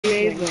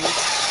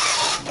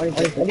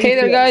Hey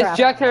there guys,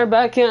 Jack here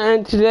back here,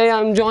 and today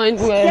I'm joined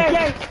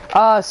with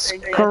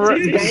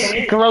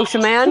Scotia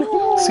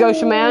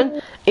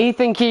Man,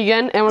 Ethan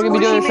Keegan, and we're gonna be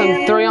doing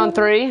some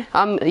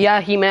 3-on-3.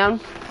 Yeah, He-Man.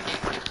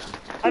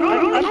 I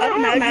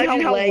don't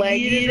imagine how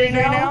laggy it is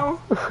right now.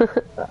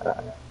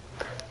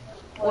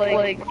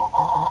 like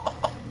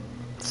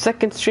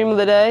second stream of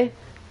the day.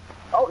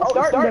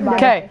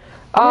 Okay.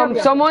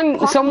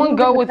 Someone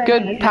go with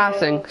good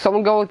passing.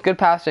 Someone go with good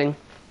passing.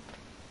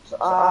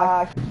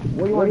 What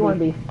do you want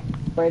to be?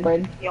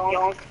 Fred?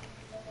 Yonk.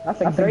 That's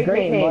a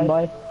great name,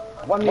 boy.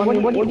 What are you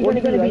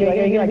gonna be?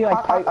 Are you gonna be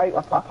like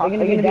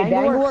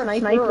dangler, or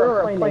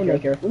sniper, or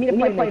playmaker? We need a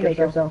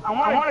playmaker, so. I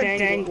want a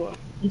dangler.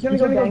 He's gonna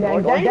go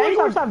dangler.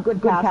 Danglers have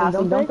good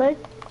passing, don't they?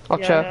 I'll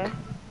check.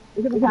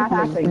 Good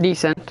passing.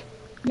 Decent.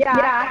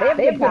 Yeah,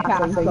 they have good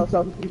passing,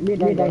 so need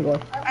dangler.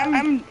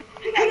 I'm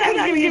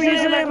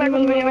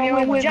giving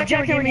you with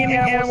Jack and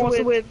animals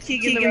with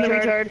Keegan the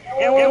retard,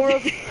 and we're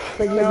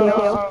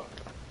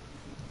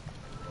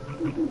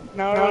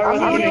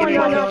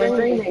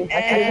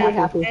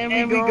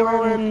and we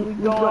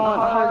going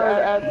hard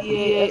at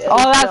EA.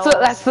 Oh,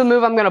 that's the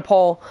move I'm gonna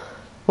pull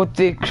with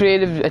the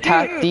creative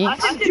attack deets. I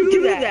should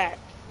do that.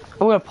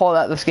 I'm gonna pull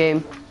that this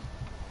game.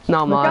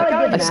 No, I'm not.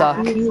 I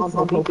suck.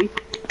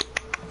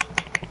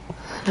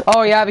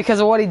 Oh yeah, because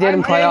of what he did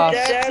in playoffs.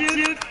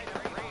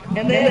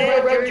 And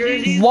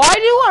then Why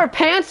do our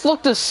pants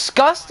look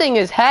disgusting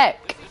as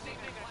heck?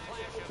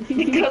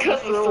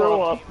 Because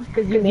throw up.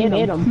 Because you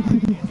made them.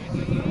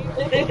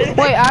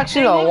 Wait,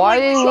 actually no, why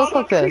do they look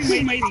like this?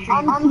 I'm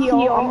the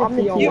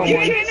heel. You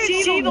can't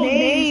see the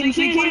names. You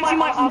can't see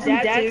my awesome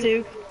dad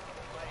too.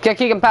 Okay,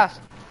 Keegan, pass.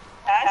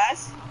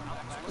 Pass?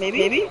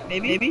 Maybe.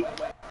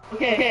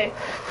 Okay.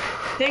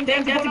 Damn,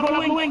 dad's going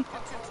up the wing.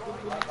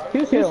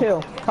 Who's who?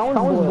 Colin's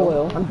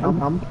blue.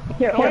 I'm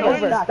here.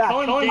 Over.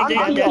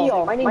 I'm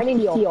heel. My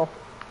name's heel.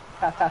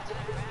 Pass.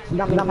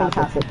 Not me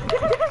pass it.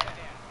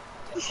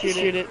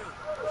 Shoot it.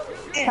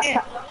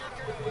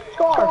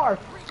 Score.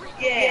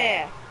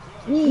 Yeah.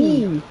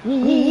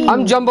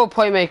 I'm jumbo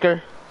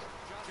playmaker.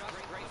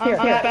 Here,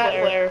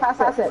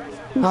 pass it.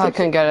 Oh, I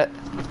couldn't get it.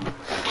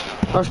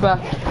 Rush back.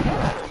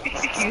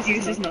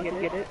 Excuses not to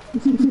get it.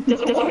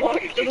 Doesn't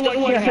want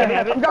to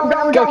have it.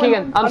 Go,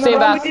 Keegan. I'm staying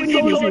back.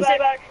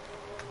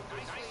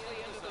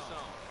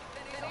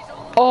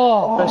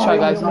 Oh, nice try,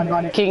 guys.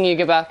 Keegan, you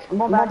get back.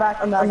 I'm back.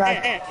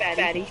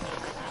 Fatty.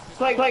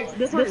 Like,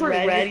 this one's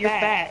red, you're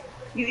fat.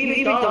 You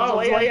eat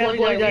McDonald's, why you have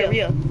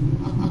diarrhea?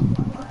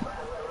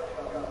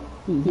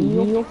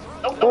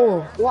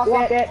 Oh,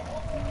 Walk it.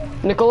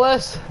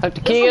 Nicholas,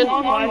 after Keegan.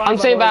 I'm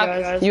staying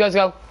back. You guys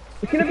go.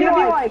 It's gonna be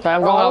like. Okay,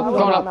 I'm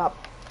going up.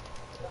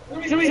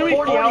 It's gonna be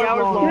 40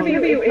 hours long.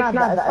 It's not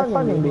that. It's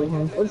fun.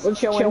 Let's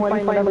show and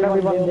whatever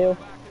we want to do.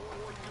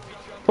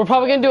 We're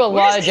probably gonna do a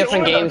lot of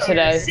different games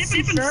today.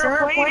 Sip and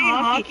serve, playing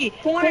hockey.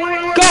 Go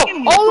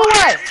all the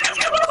way.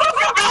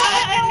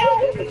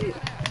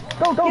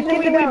 Go, get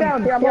me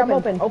down. Here, I'm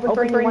open. Open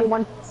for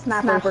anyone.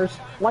 Snappers.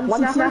 One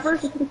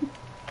snappers?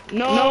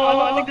 No,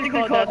 I think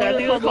they're called that. I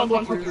think they're called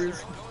one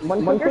quickers.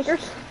 One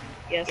quickers?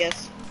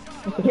 Yes.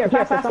 Here,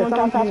 pass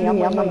someone pass me. I'm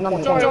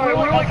Sorry,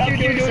 we're like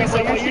you're doing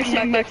something. You're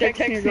sitting back there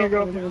texting your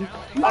girlfriend.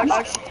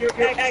 Your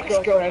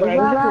ex-girlfriend,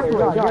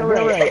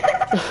 right?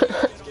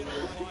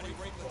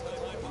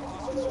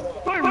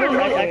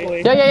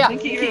 Yeah.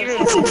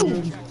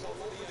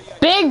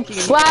 Big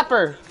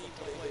slapper.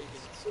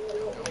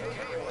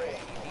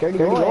 Dirty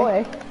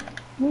boy.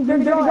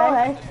 Dirty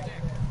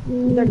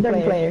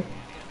player.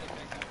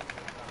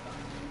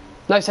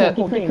 Nice hit.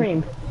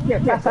 Cream. Here,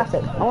 pass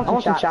it. I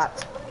want some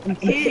shots.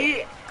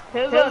 His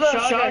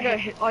shot got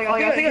hit. Like, I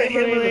think I hit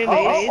him in the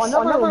face.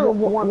 Another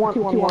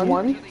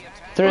 1-2-on-1.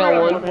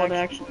 3-on-1.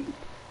 Actually.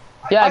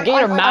 Yeah, get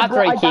your math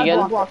right, Keegan.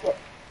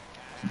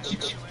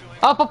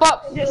 Up.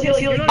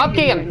 Up,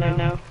 Keegan.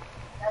 No.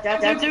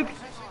 That's Duke.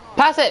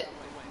 Pass it.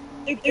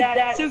 Duke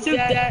that.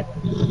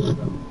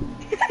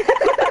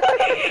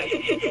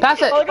 Pass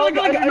it.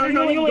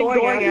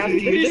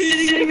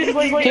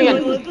 Keegan.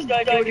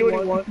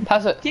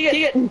 Pass it.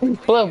 Keegan.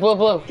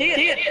 Blue.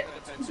 Keegan.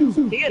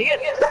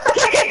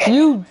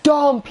 You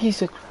dumb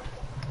piece of.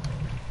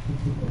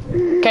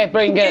 Okay,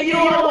 Brayden, get it. You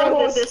don't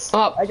want this.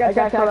 Up. I got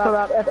cut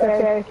out.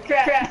 FK.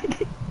 Crap.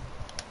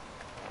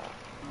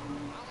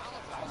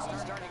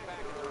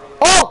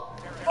 Oh!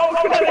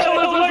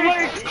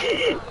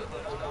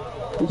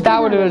 That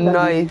That would have been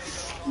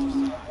nice.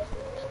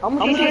 I'm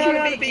gonna teach you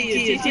how to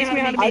be. Teach me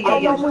how to be.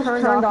 I almost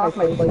turned off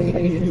my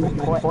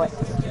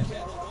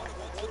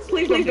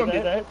Please don't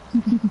do that.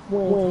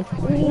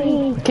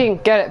 King,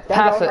 get it.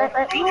 Pass it.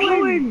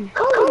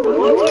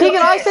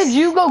 Keegan, I said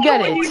you go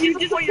get it. You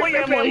disappoint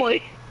your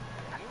family.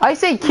 I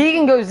said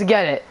Keegan goes to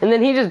get it, and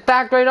then he just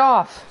backed right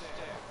off.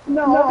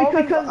 No,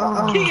 because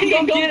Keegan,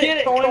 don't get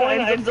it. Don't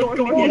get it.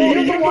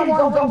 You're the one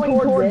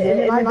going towards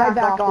it, and I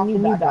back off, and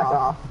you back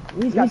off.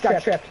 He's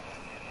got tripped.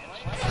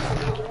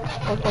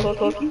 You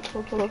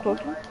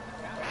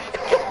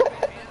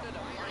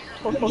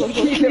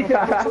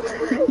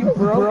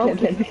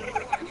broken.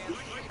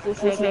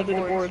 Listen to the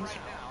boards.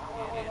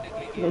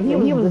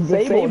 And he was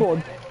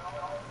disabled.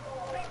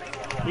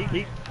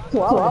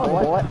 Well,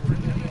 what?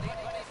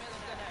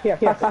 Here,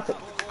 pass it.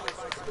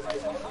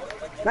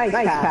 Nice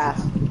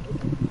pass.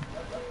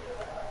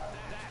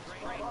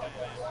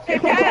 Hey,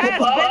 pass,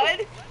 bud!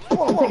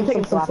 I'm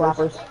taking some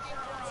slappers.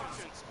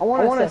 I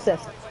want to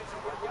assist.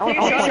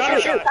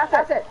 Shoot.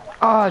 Pass it.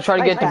 Oh, try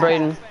to get to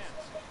Braden.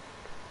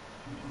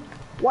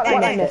 What?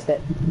 I missed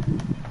it.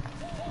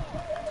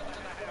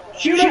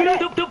 Shoot.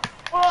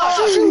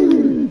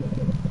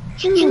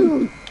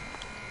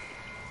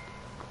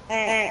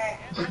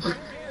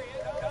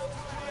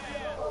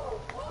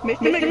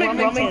 Mr.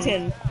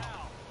 McRumington.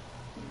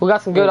 We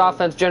got some good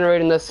offense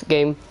generating this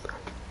game.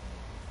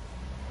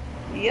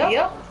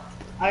 Yep.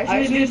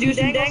 I should do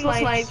some dangle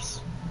snipes.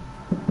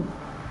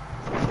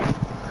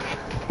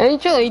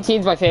 NHL 18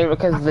 is my favorite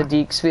because of the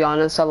deeks, to be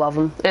honest. I love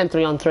them. And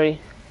 3-on-3.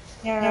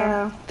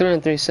 Yeah.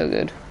 3-on-3 is so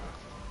good.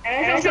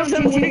 And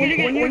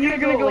when you're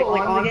gonna go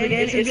like on the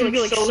game, it's gonna be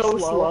like so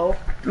slow.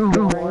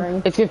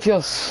 Boring. It's gonna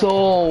feel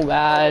so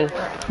bad.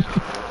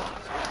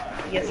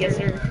 Yes,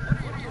 sir.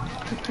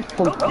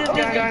 This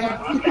guy,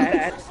 he's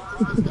bad.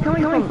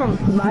 Coming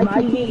from my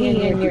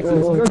TV and your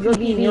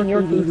TV and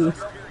your TV.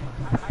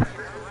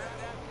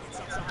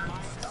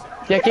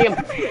 Yeah, kick him.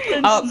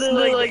 Up.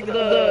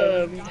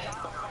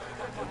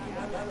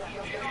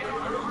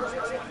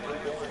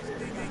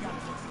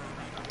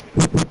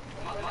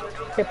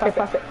 Here,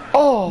 pass it.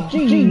 Oh,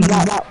 Jeez.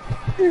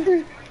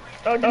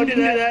 Oh, don't do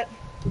that.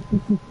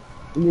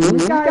 You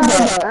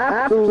guys are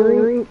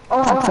absolutely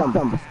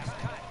awesome.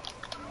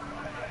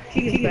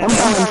 He's I'm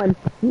bad. going.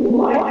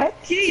 What?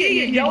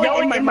 You're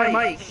yelling in my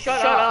mic.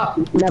 Shut up.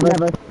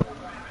 Never.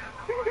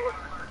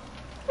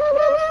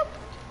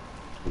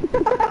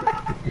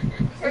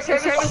 It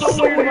sounds so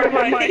weird in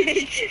my mic.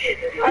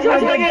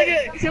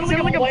 It sounds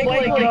like a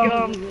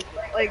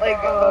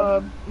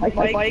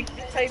bike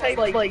type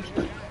like.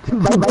 You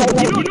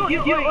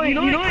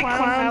know like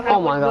clowns.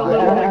 Oh my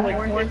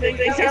god.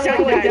 They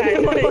sound like that.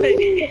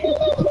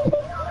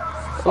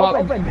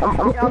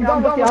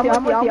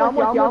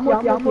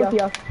 I'm with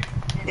you.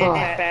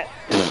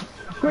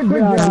 Good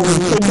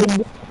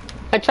job.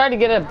 I tried to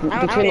get it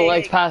between the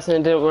legs pass and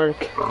it didn't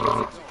work.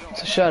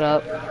 So shut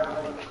up.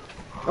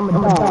 I'm a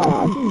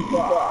dog.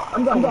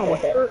 I'm going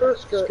with it.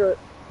 Skirt.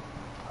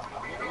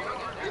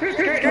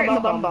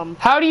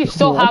 How do you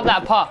still have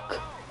that puck?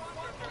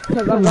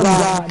 Because I'm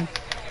God.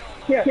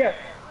 Here.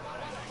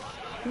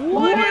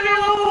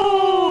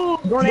 Whoa!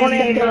 Going to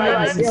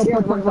right.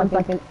 1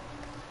 second.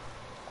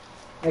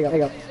 There you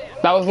go.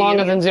 That was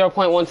longer than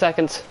 0.1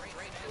 seconds.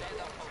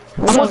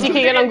 I'm with you,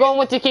 Keegan. I'm going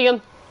with you,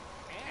 Keegan.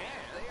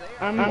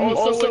 I'm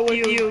also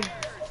with you.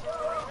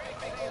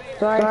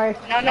 Sorry.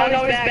 No,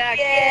 he's back.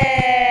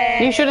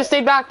 Yeah! You should have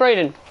stayed back,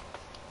 Brayden.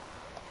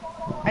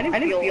 I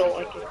didn't feel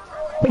like it.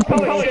 I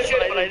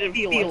should, but I didn't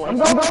feel like it. I'm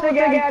going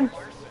again.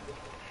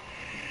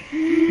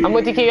 I'm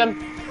with you, Keegan.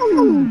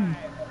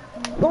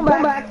 Go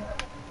back.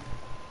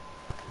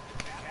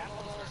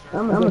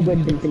 I'm a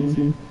good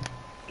team.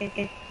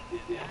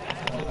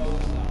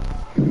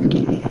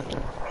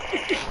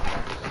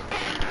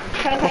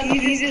 That's the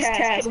easiest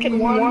task in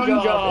one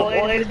job.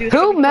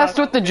 Who messed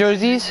with the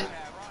jerseys?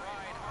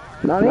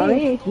 Not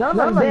me. None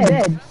of us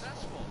did.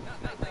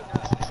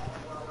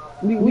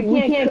 We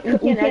can't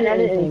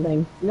edit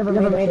anything. Never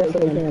made it so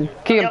we can.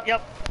 Keegan.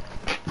 Yep.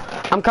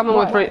 I'm coming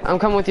with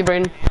you,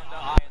 Brayden.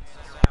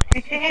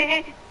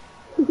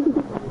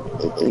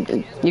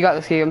 You got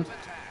this, Keegan.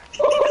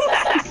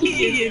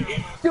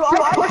 Dude, I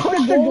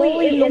pushed the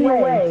goalie in the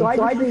way. So I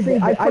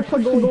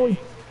pushed the goalie.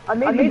 I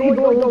made the goalie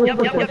go over the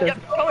pusher.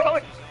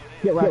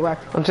 Get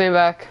wrecked. I'm staying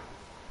back.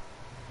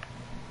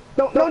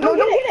 Don't hit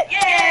it!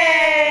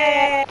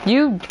 Yeah!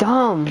 You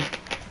dumb.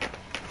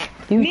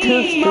 You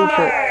too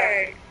stupid.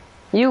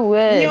 You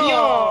wish.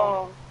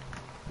 No.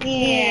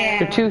 Yeah.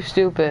 You're too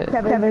stupid.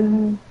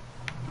 Kevin.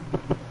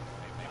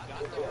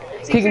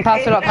 Keegan,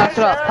 pass it up.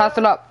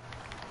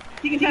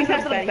 You can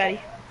pass it, Betty.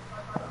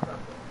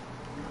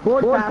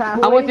 Board pass.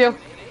 I'm with you.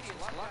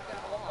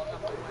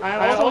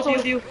 I'm also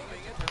with you.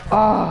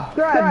 Oh,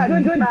 Good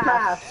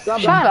pass.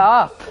 shut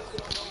up.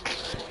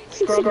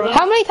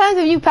 How many times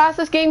have you passed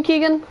this game,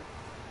 Keegan?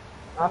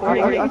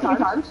 40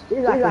 times.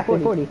 Exactly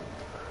 40.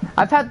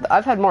 I've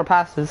had more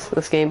passes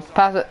this game.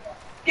 Pass it.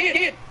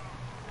 Kid.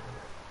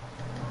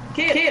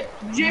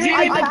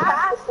 I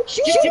passed.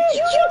 Shoot.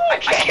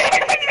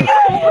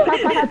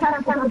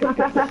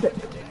 Pass it.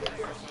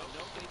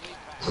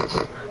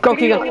 Go,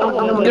 Keegan.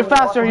 You're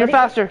faster.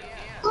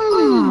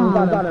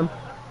 Got him.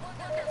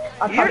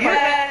 You're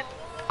bad.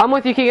 I'm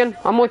with you, Keegan.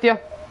 I'm with you.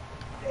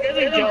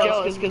 They're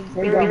jealous because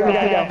they're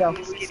bad.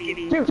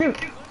 Shoot.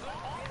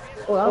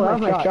 Oh, that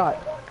was my shot.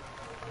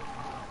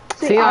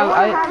 See,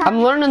 I'm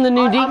learning the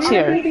new deeks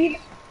here.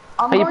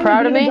 Are you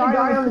proud of me? I want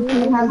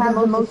to have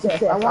the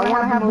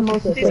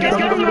most assists.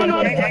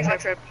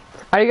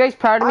 Are you guys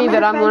proud of me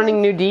that I'm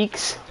learning new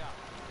deeks?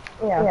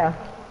 Yeah.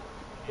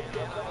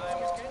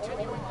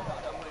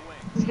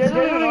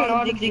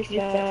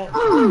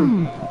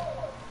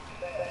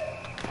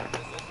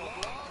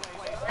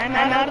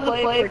 I'm out of the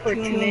play for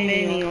 2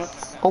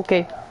 minutes.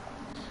 Okay.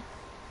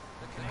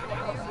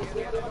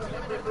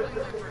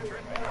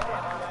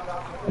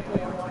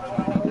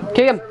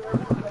 Kick him.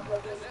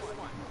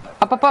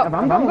 Up, up, up.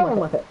 I'm going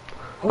with it.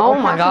 Oh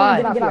my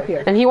god. Get up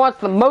here. And he wants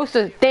the most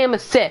damn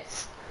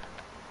assists.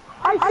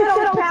 I said I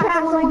was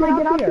passing when I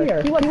get up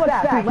here. He was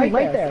back,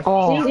 right there.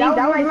 Oh. See, that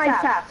was my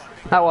pass.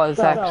 That was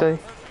actually.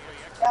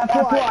 That's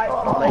why.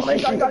 Oh, my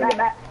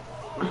God.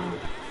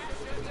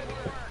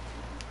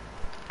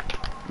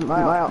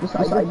 Wow, just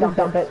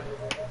dump it.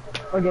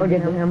 Or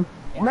get to him.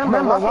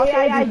 Remember, watch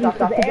AI do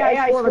stuff. The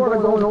AI scored a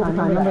goal in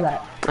overtime. Remember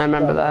that. I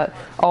remember that.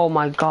 Oh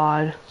my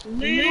god.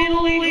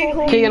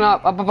 Kicking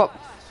up, up, up, up.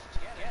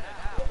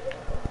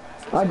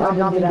 I did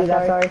not do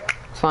that, sorry.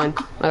 It's fine.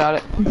 I got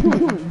it.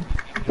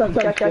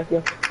 Check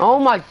you. Oh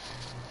my.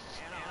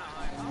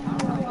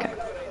 Okay.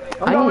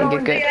 I need to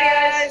get good.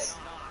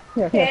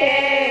 Here.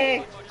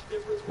 Hey.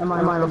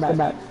 Mine off the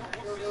bat.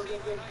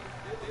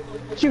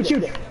 Shoot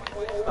it.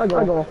 I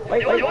go.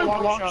 Wait. Right, the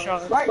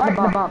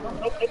bump.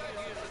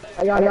 I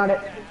got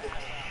it.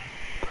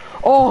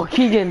 Oh,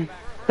 Keegan.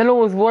 That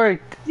almost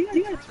worked.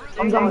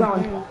 I'm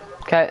going.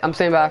 Okay, I'm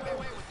staying back.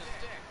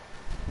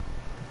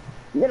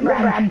 Get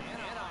Brad.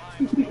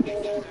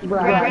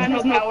 Brad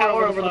has no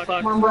power over the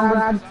puck. Come on,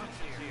 Brad.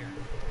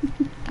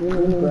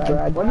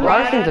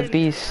 Rogerson's a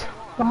beast.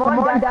 Come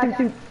on,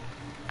 Dad.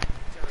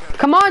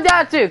 Come on,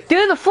 Datsuk.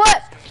 Do the flip. I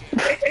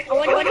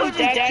like how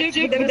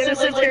Datsuk, but then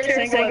this is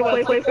Terry saying,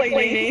 play.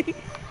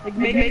 Like,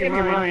 make it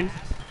your mind.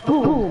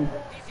 Boom.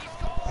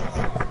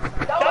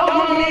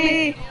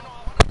 Tony!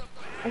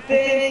 I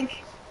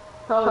think.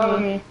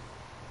 Tony.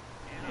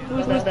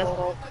 Who's that?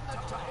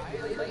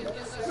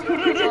 Who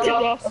did tip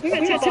off? I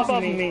think that tip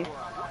off me.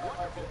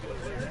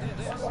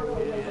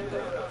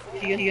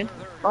 Keegan?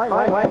 Why?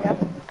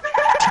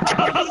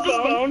 How's the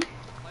phone?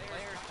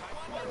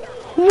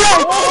 Whoa!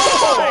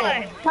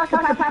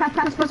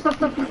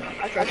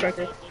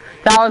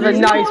 That was a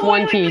nice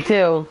 1P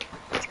too.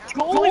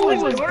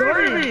 Goalie was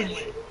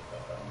garbage.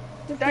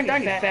 Don't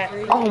get fat.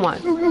 Oh my.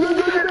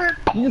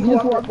 You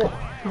just walk it.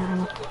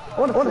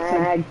 What a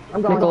snag.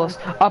 I'm going. Nicholas.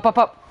 Up.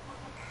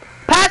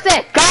 Pass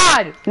it!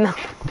 God! No.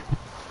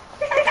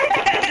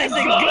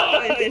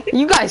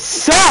 You guys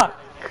suck!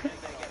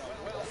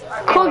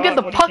 Couldn't get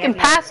the puck and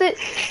pass it?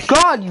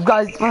 God, you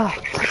guys.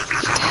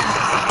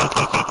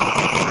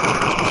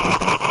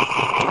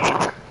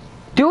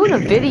 Doing a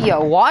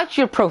video, watch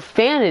your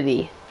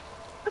profanity.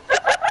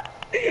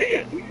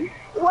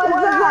 What's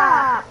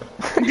that?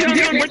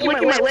 Dude, licking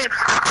my lips.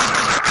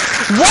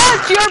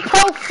 Watch your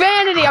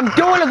profanity! I'm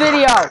doing a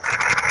video!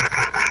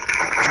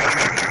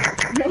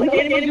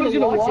 Anyone's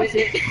gonna watch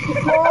it.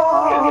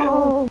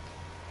 Oh.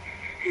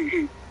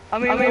 I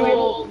mean,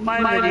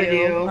 my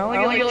video.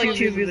 I only get like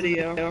 2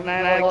 video. And I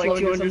have like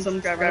 200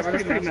 subscribers.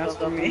 That's pretty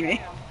messed up for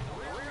me.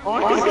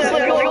 Honestly,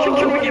 I like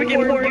to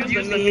get more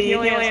views than me. He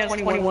only has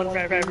 21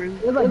 subscribers.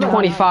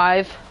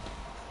 25.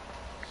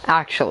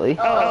 Actually.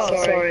 Oh,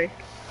 sorry.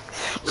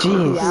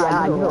 Jeez.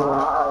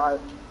 Yeah,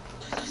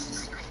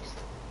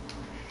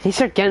 He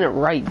started getting it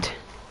right.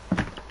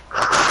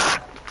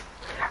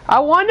 I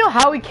want to know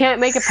how we can't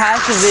make it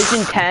past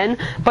Division 10,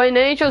 but in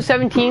NHL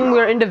 17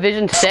 we're in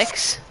Division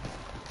 6.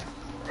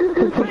 I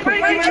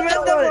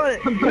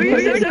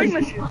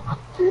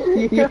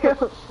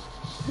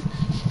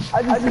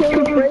just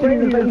can't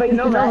but you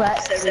know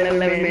that.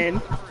 7-11,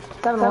 man.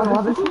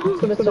 7-11.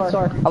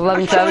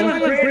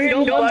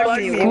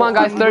 11-7. Come on,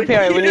 guys, third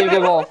period. We need a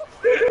good goal.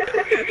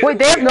 Wait,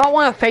 they have not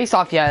won a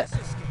face-off yet.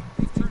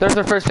 There's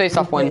their first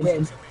face-off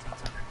win.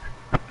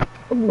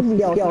 I'm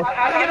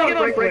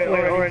gonna break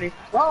already.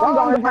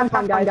 I'm going.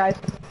 Time, guys.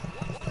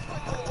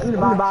 In the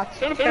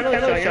box. You're not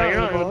in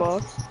the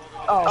box.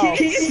 Oh.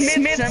 He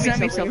Smith sent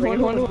me something. I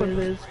wonder what it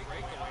is.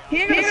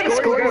 He ain't gonna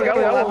score.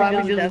 Go.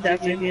 I'm just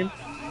adapting again.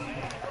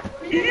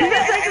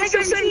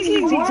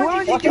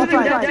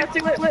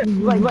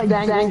 Like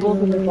dangle,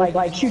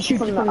 like shoot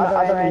from the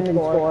other end and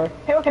score.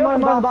 Hey, come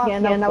on, box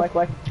again, that was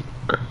quick.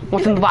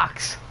 What's in the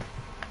box?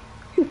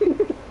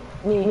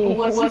 Me.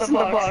 What's in the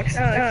box?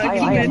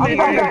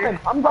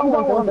 I'm going.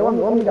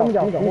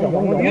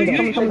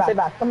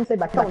 Come stay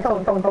back.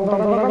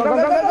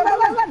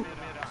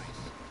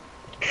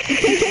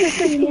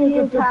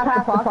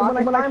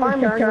 When I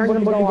find the turn, when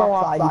we go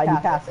offside, you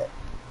pass it.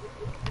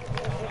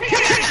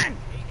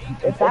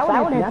 If that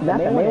one hits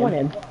nothing, they went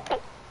in.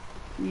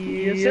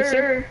 Yes,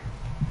 sir.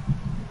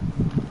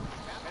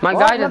 My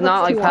guy does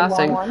not like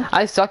passing.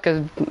 I suck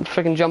as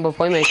freaking jumbo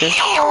playmaker.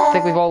 I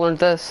think we've all learned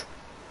this.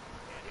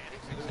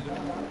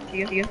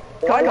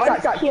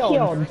 Got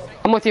killed.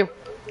 I'm with you.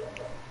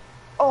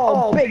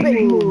 Oh, big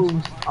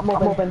moves. I'm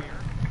open.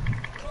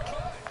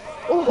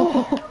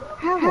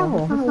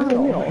 How?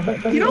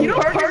 You know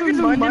Parker's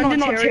in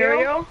London,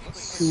 Ontario?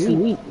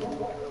 Sweet.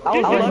 I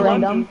was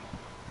random.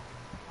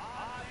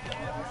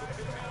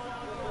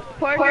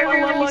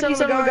 Parker, lucky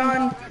son of a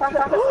gun. I'm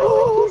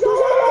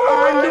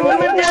doing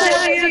the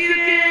dash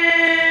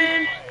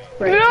again.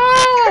 No!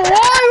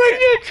 Why would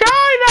you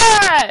try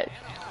that?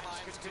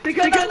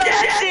 Because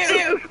that's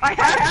you! I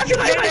have to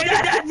make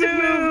that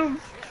move!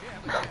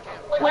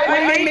 When I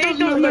made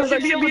those moves, I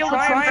should be able to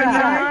try and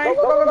try.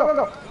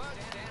 Go.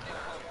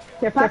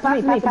 Here, pass me.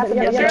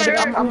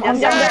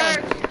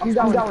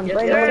 I'm going.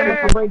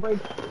 Break.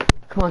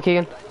 Come on,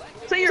 Keegan.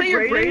 So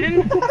you're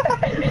Brayden?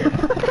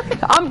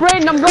 I'm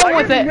Brayden, I'm going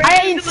with it.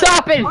 I ain't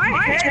stopping. My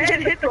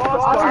head hit the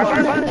crossbar.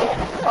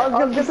 I was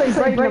gonna just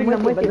say Brayden,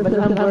 I'm with it, but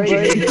I'm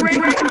Brayden.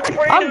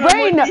 I'm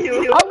Brayden.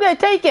 I'm gonna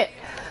take it.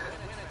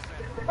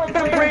 I'm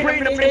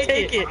gonna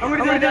take it. I'm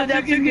gonna do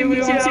that to you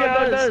and see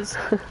how it does.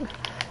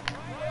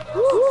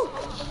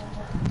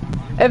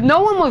 If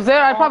no one was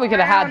there, I probably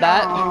could have had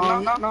that.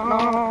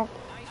 No.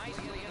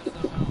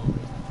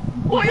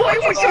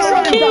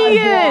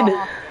 Keegan!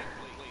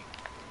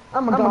 Oh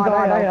my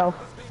god, I know.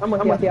 I'm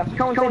with you.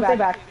 Come on, stay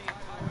back.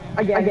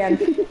 Again.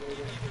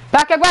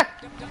 Back.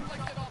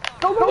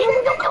 Go.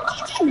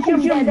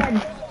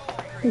 Dead.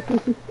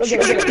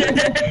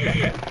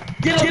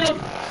 Get him.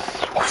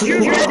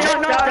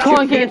 Come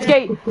on, Keegan,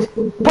 skate.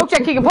 Poke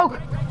check, Keegan, poke.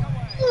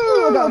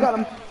 Got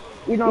him.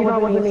 You know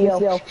what you need,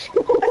 still.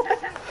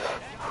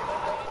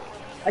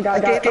 I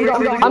got it.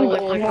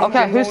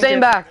 Okay, who's staying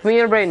back? Me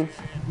or Brayden?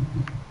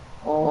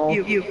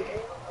 You.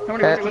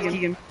 Come on, with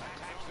Keegan.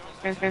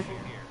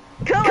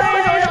 Come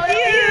on,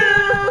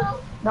 you!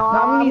 No,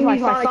 I'm gonna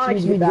use my Sonic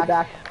speed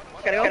back.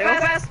 Gotta go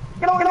fast.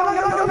 Get on.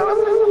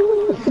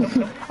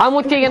 I'm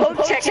with Keegan.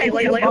 Check.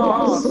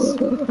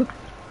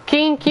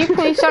 Keegan, can you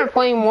please start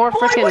playing more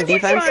freaking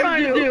defense?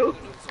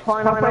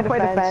 Fine, I'll play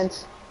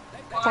defense.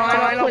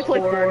 Fine, I'll play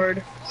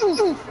forward.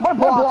 What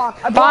block?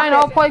 Fine,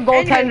 I'll play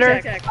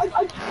goaltender.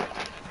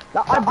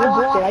 I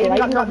blocked it. I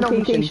got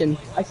notification.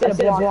 I said I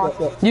blocked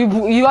it.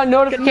 You got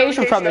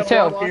notification from it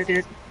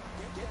too.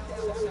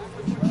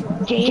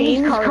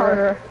 James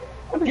Carter.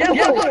 Yeah,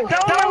 that was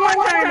my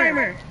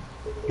one-timer.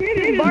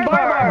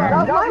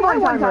 That was my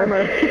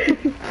one-timer.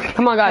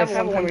 Come on, guys.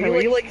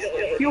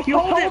 You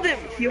hold him.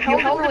 You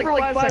held him for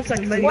like 5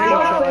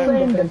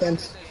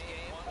 seconds.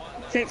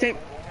 Same.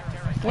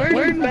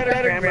 Learn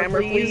better grammar,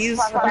 please.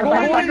 I'm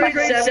going to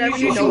grade 7,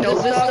 you know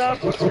this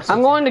stuff.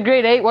 I'm going to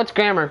grade 8. What's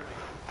grammar?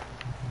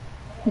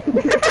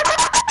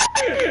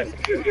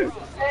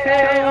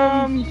 Hey,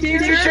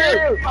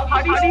 teacher,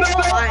 how do you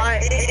spell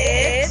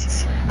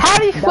it? How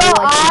do you spell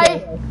I?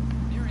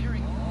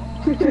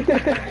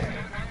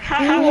 How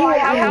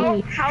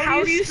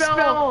do you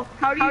spell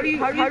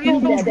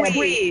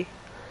we?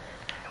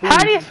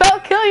 How do you spell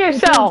kill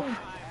yourself?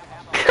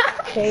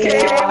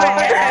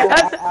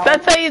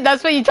 That's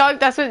what you talk.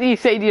 That's what you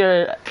say to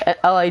your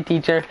LA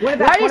teacher.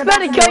 How do you spell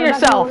to kill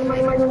yourself?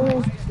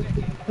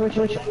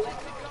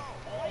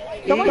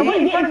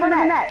 Somebody get in front of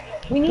the net.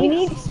 We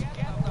need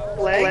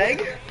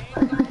leg.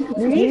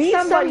 We need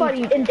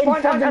somebody in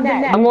front of the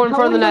net. I'm going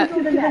for the net.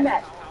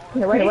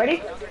 You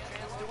ready?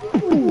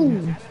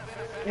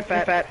 You're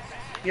fat.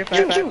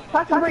 Shoot.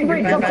 Somebody in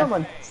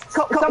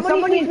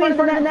front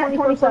of the net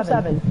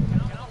 24/7.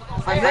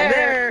 I'm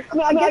there.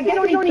 I guess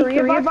only 3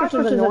 of us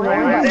versus annoying.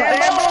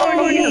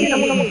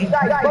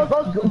 Guys,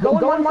 go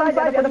on one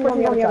side, the other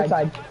person on the other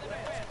side.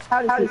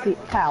 How does he see?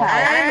 How?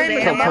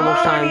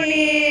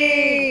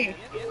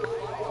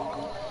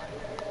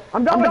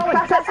 I'm going.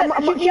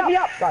 I'm shooting you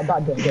up.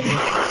 God, good.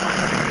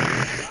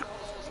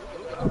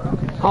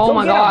 Oh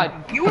my God!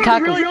 You were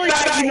really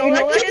fast. You know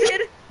that,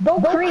 kid? Go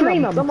cream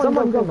him.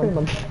 Someone go cream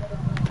him.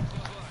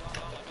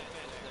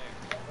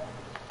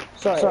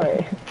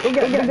 Sorry. Go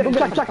get him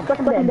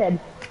dead.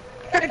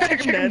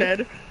 Dead.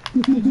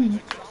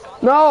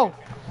 No!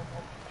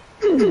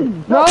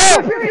 No!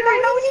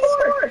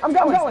 I'm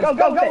going.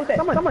 Go with it.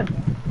 Someone.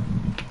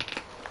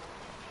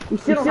 We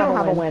still don't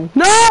have a win.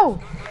 No!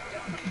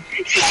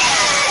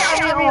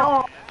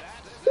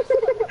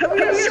 Have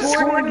we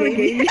scored a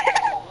game?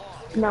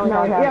 No,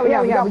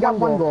 yeah, we got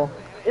 1 goal.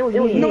 It was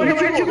me. No, it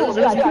was 2 goals.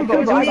 It was 2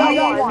 goals. I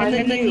got 1,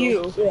 and then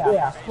you.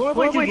 Yeah. What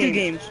were 2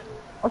 games?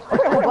 A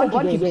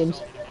bunch of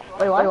games.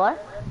 Wait, what?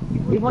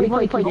 We've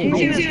only played 2 games.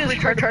 You usually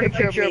try to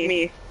picture of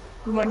me.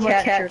 With my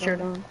cat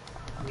shirt on.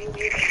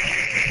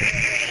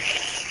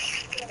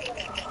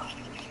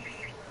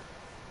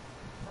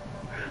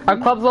 Our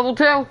club's level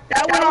 2. That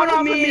wasn't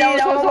on me.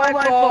 That was all my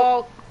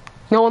fault.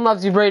 No one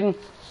loves you, Brayden.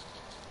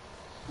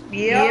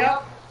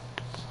 Yep.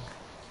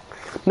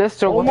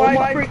 Mr. Oh my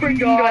freaking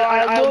God,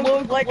 I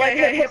look like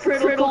a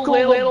hypocritical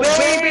little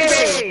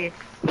baby!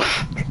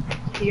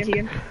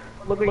 Keegan,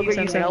 look what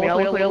you sent me. I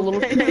look like a little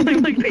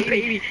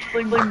baby.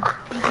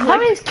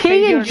 How is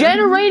Keegan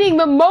generating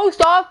the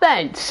most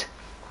offense?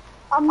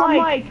 I'm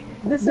like,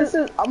 this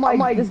is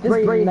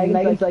great.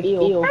 Megan's like,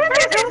 ew.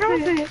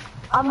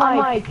 I'm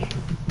like,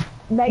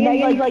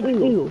 Megan's like,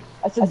 ew.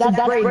 I said,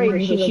 that's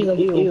great. She's like,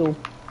 ew.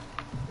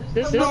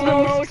 This is the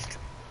most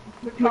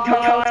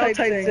Kyle type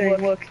thing.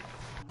 Look.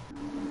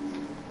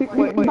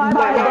 Wait.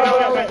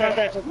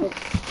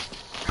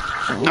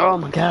 Oh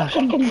my gosh.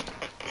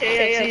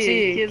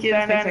 KFC, Kids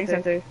Banning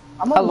Center.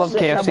 I love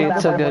KFC,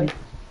 it's so good.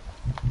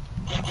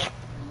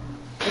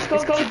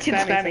 Let's go to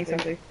Kids Banning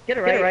Center. Get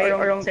it right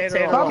or don't say it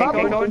at all.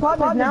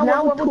 Pub is now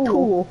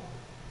level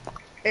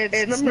 2.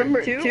 It's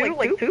number two,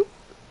 like poop.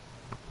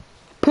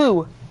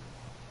 Poo.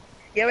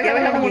 Yeah, we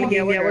have one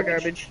game. Yeah, we're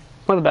garbage.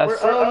 We're the best. We're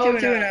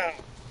 0-2-0.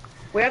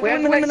 We have to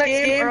win the next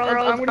game, or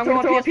I'm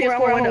gonna throw a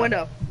PS4 out the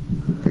window.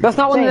 Let's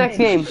not win the next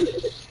game.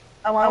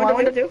 I want to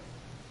win it too.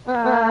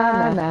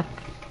 Nah.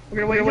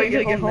 We're gonna wait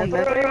until you get home.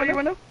 That's what I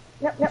want to.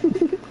 Yep.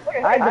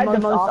 I had the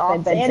most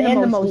offense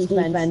and the most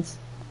defense.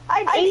 I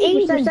had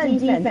 80%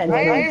 defense.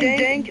 I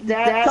think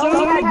that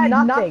Someone had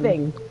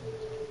nothing.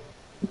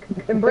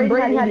 And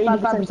Brady had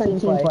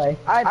 85% team play.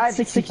 I had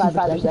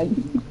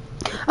 65%.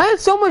 I had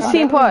so much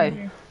team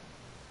play.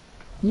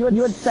 You had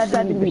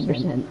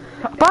 70%.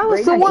 But I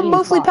was the one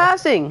mostly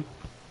passing.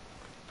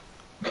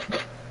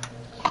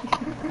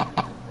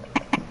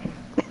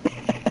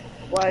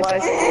 Why?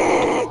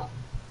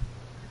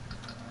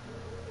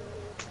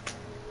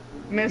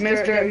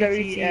 Mr.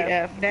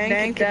 WTF.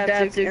 Dank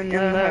that's in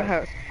the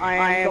house.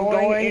 I am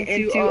going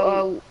into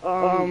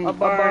a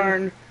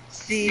barn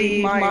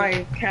see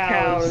my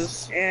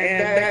cows, and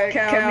that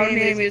cow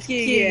name is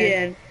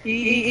Keegan.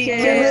 He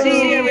can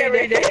see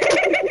every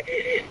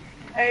day.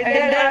 And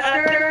then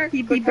after,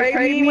 he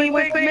paid me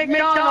with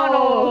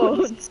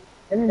McDonald's.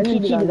 And then he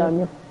cheated on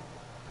you.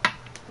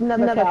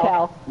 Another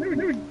cow.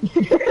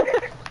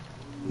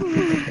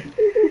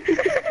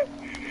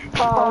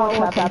 Oh,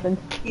 what happened?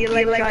 He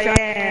like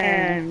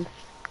Cheyenne.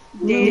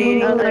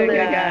 Dating other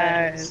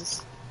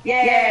guys.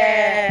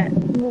 Yeah!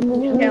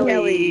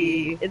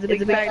 Kelly is a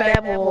big fat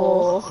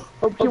devil.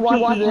 Hope you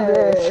watch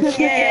this.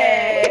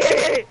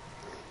 Yeah!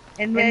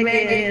 And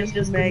Megan is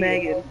just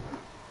Megan.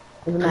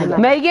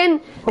 Megan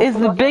is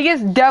the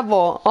biggest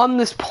devil on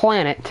this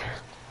planet.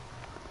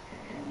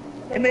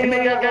 And then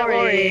we got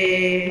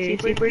Lori.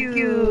 She's super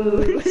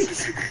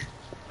cute.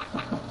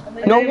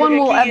 No one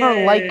will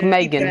ever like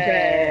Megan.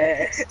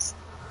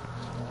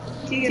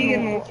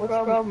 Keegan, what's the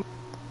problem?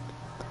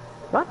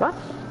 What?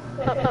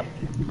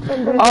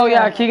 Oh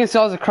yeah, Keegan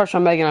still has a crush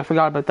on Megan. I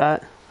forgot about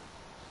that.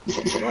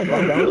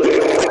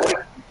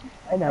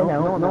 I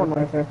know. No one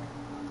likes her.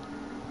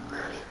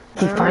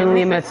 He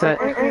finally admits it.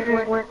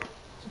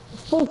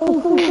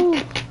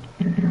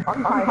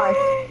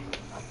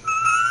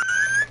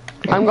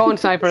 I'm going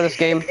sniper this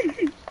game.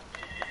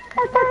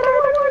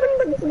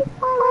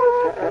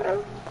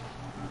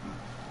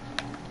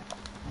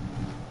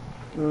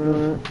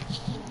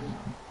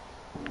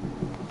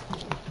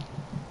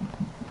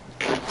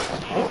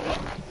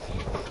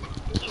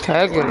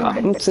 Okay,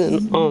 I'm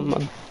sitting on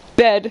my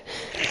bed.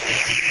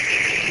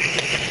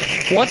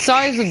 What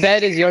size of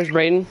bed is yours,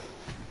 Brayden?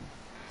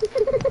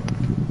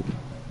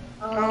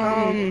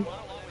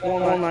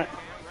 Walnut.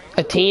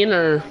 A teen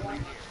or?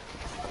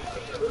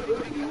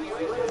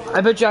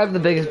 I bet you I have the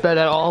biggest bed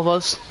out of all of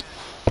us.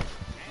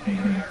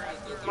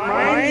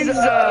 Mine's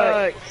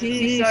a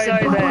king size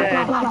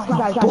bed.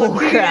 Oh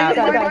crap.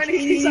 Mine's a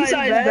king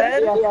size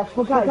bed. Yeah.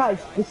 Well, guys,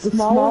 the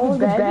smaller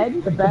the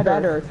bed, the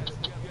better.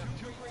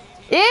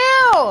 Ew!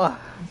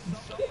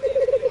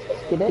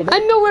 Get it? I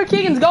know where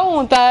Keegan's going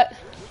with that.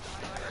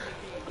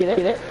 Get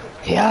it?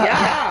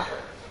 Yeah.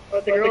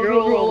 But the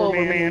girls roll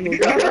over, man.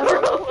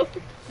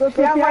 Look,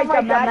 you have like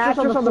a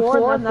mattress on the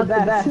floor, and that's the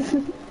best.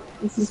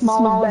 It's the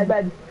smallest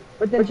bed.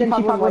 But then she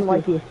probably wouldn't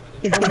like you.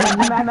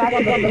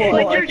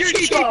 Like you're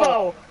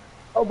cheapo.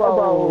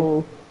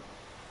 Oboe.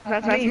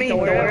 That's me, don't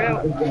worry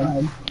about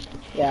it.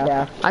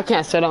 Yeah. I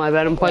can't sit on my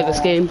bed and play this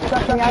game.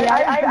 I've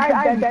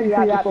been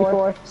through that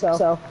before,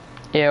 so.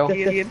 Ew.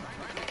 You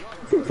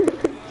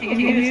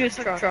use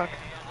the truck.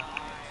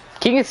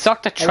 Keegan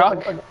sucked a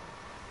truck?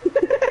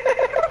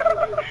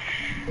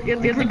 The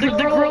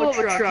girl of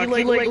a truck,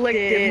 he like licked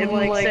it and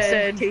like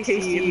said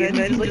tasty and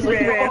then just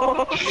ran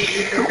off.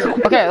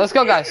 Okay, let's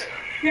go guys.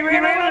 He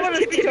ran on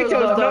his tippy toes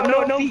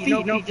though, no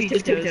feet,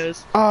 just tippy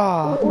toes.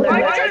 Oh.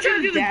 Why did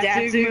you do the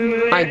dad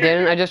move? I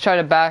didn't, I just tried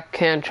to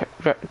backhand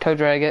toe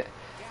drag it.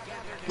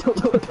 Oh,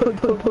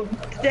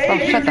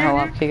 shut the hell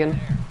up, Keegan.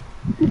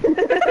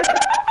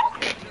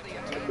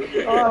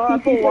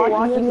 People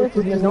watching this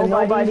with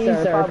nobody's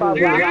are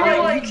probably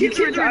like, kids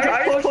are just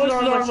posted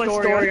on my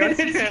story on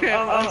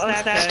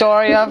Snapchat.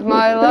 Story of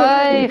my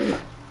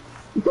life.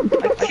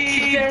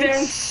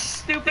 Achieved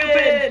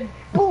stupid.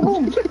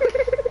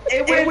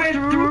 It went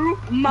through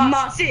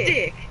my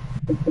stick.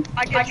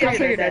 I can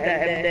hear that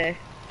every day.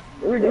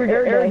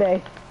 every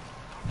day.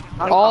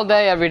 All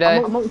day, every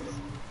day.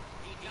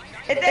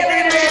 It's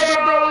every day,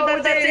 bro.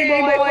 That's every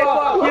day, boy.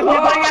 You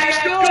got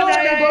school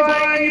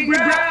today, bro.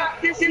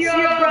 This is your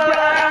brother.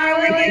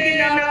 I'm really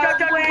not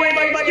stuck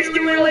away, but you're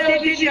still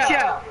really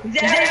show.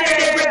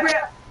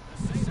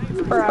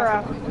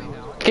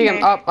 Keegan,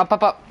 up.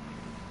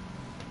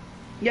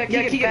 Yeah,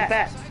 keep it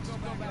back.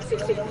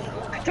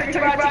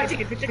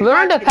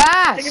 Learn to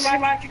pass.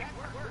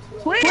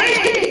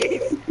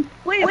 Please.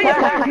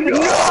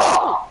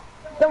 No!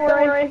 Don't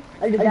worry.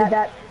 I did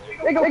that.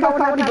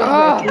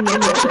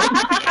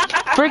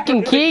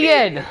 Freaking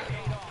Keegan.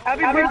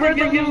 Happy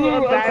birthday, you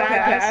little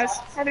pass.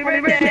 Happy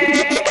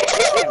birthday.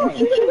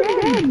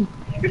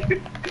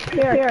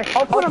 Here.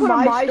 I'll put on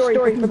my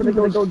story for the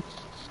go.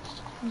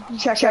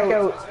 check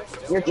out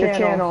your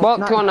channel. Well,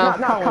 come on now.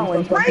 Not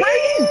Cohen's, but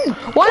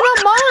Why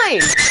not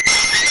mine?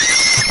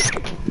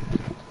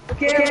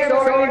 Okay,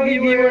 sorry,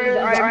 viewers,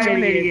 I'm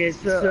an idiot,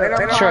 so I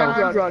don't True.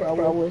 have drugs,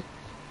 probably.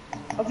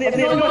 I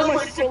feel like my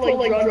sister put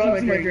like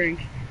drugs in my drink.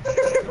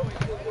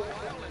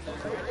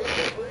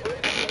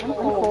 I'm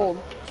cold.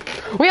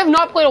 We have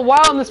not played a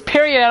while in this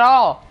period at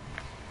all.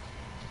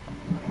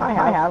 I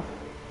have.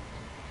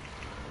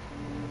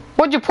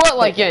 What'd you put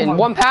like in?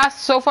 One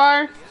pass so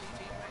far?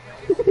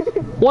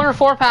 1 or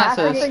 4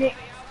 passes?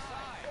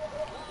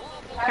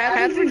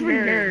 Passing for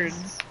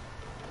nerds.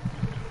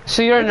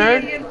 So you're a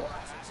nerd?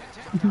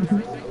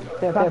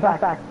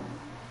 Back.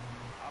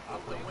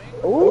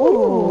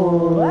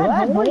 Ooh,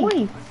 that's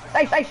boy.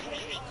 Nice. That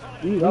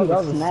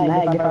was a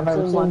snag if I've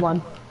ever seen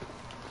one.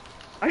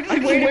 I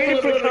just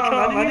waited for it to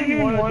come. I didn't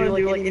even want to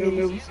do like any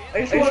moves.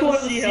 I just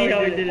want to see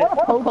how he did it.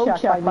 What a poke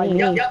check by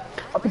me.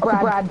 Okay,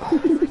 Brad.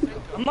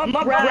 I'm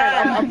not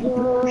Brad, I'm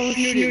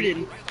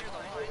shooting.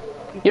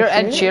 You're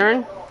Ed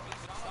Sheeran?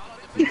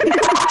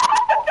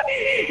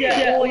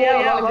 Yeah, a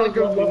lot of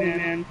girls love me,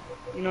 man.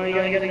 You know, you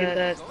gotta get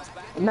that.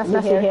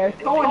 Messy hair.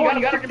 Come on,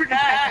 you gotta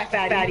protect,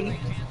 fatty.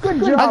 Good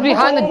job. That's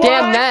behind the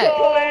damn net.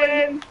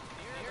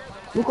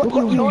 Look what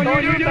you No,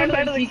 you're doing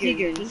better than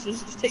Keegan.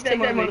 Just take that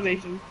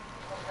motivation.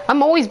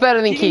 I'm always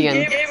better than Keegan.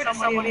 Gave it to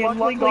somebody and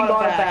luckily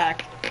got it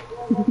back.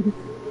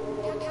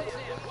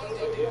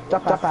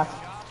 Duck. That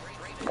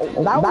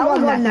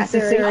was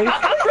unnecessary.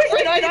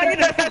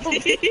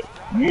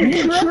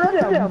 You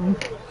shredded him.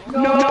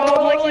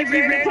 No, like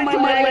we ran to my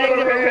leg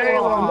and very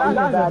long.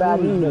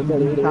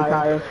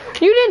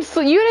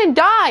 You didn't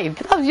dive.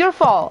 That was your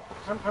fault.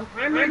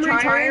 I'm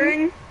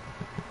retiring.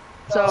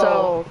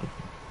 So.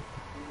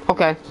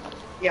 Okay.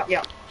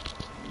 Yeah.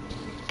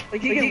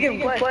 Like you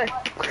can play.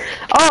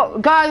 Oh,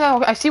 guys,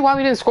 I see why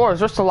we didn't score.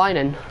 It's just a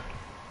line-in.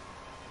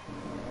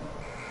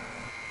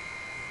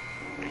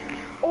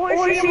 Oh, I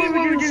see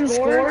why we didn't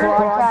score.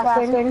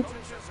 Broadcasting.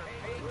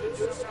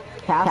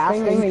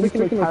 Casting, we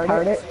can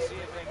retard it.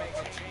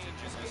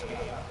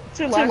 It's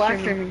a live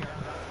streaming.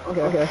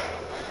 Okay.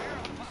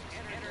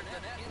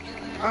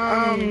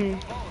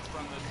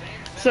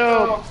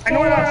 So, I know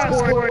we're not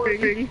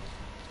scoring.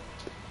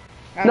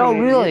 No,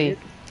 really.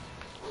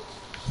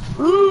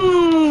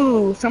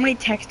 Ooh, somebody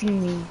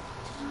texting me.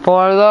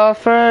 For the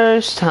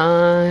first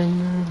time.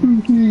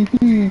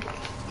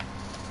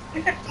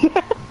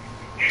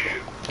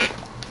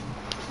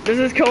 This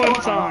is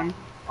Cohen's song.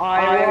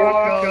 I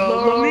walk a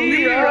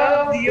lonely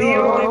road, the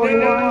only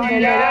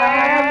one that I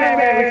have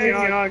ever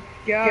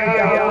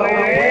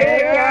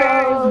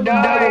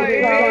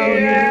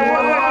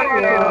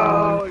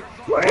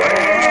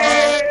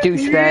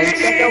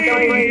Douchebags.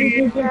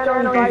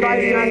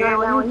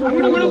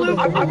 I'm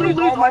gonna lose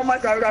all my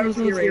subscribers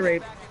to ear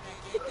rape.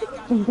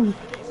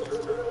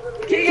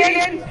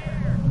 Keegan!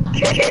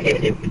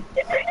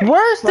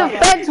 Worst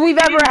defense we've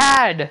ever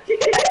had.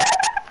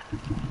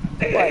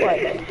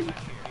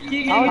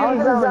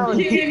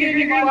 Keegan,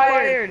 you're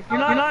fired.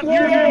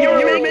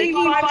 You're making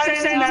 5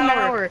 cents an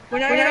hour. We're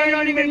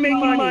not even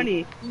making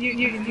money.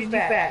 You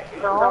back.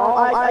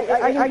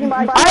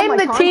 I'm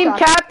the team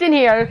captain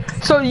here,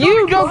 so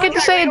you don't get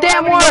to say a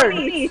damn word.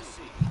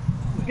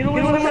 You know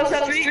when someone else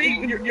has a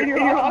street,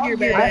 you're off your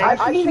bed.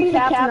 I should be the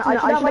captain. I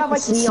should have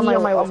like C on my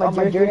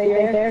jersey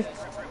right there.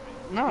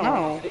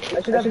 No.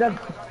 I should have.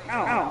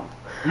 No.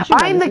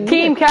 I'm the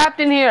team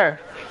captain here.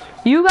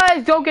 You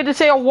guys don't get to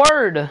say a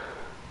word.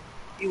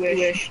 You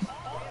wish.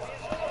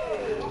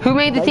 Who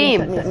made the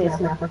team?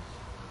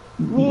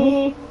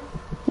 Me.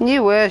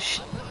 You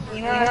wish. Oh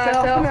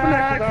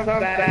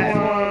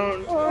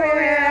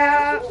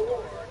yeah.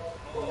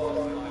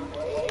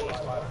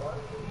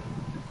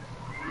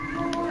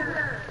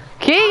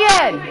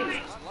 Keegan!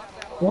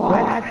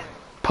 What?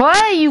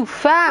 Play, you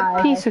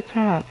fat piece of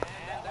crap.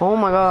 Oh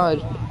my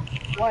god.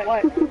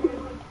 What?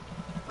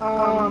 Film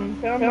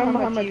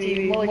on my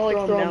TV. We'll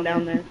like throw him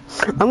down there.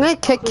 I'm gonna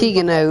kick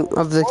Keegan out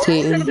of the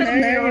team.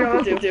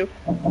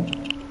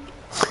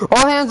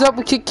 All hands up,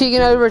 we kick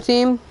Keegan out of our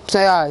team.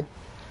 Say aye.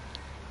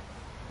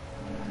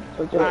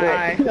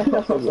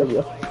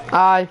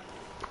 Aye.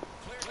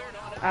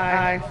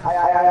 Aye.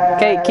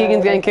 Okay,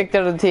 Keegan's getting kicked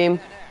out of the team.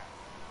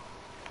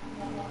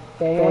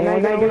 We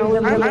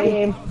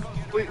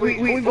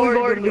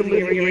bored of the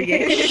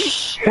game.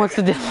 What's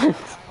the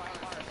difference?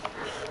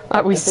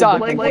 We suck.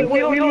 Like, we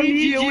don't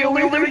need you.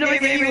 We win the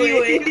game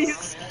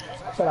anyways.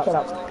 Shut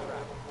up.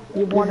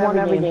 You've won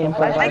every game.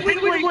 I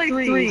think we play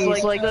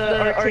threes, like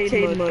the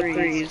arcade mode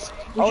threes.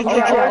 We should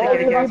try to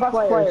get against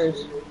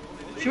players.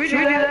 Should we do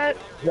that?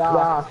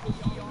 Yeah.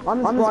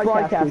 On this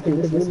broadcast,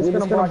 because we're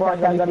just gonna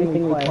broadcast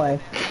everything we play.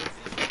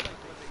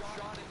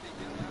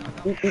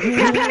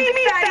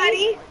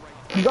 Fatty!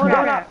 Go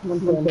up.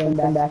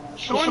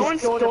 Someone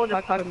stole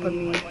the puck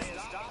from me.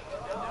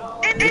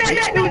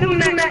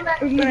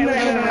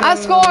 I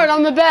scored,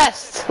 I'm the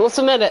best. We'll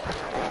submit it.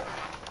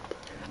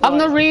 I'm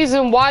the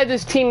reason why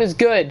this team is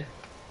good.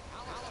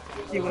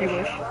 You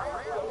wish.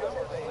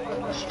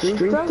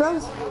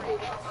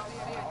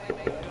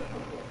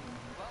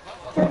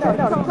 No,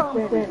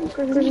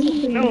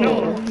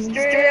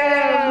 straight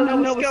out of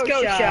Nova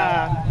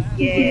Scotia.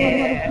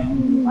 Yeah.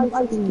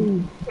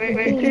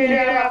 Straight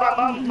out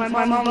of my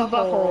mom's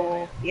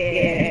butthole.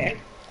 Yeah.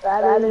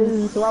 That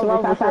is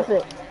slow. Pass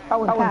it.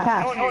 Oh,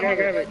 pass.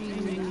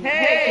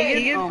 Hey,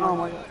 Keegan. Oh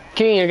my god.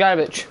 King, your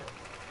garbage.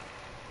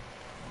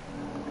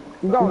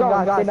 Go,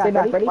 stay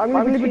back. Ready? I'm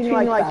gonna between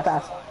your legs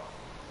pass.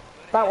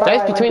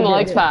 Dice between the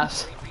legs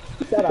pass.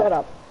 Set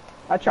up.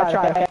 I try,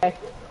 okay?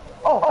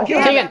 Oh,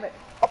 Keegan.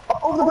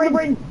 Over the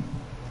brain.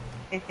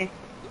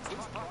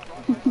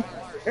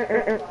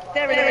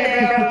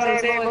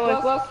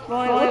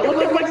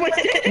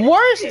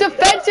 Worst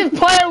defensive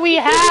player we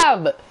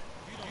have.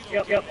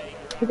 Yep.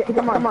 Okay,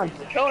 come on.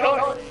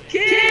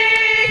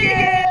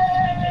 Keegan!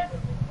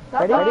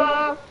 Ready?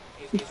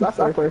 That's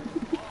awkward.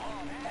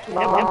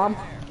 Mom.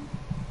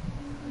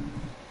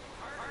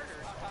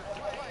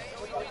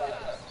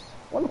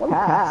 What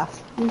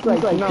pass? He's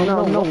like,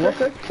 no,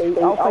 looker.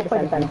 I'll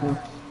play defense.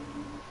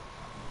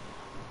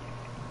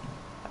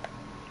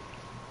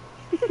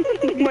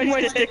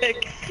 My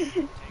stick.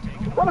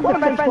 What a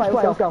defense play,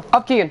 let's go.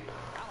 Up, Keegan.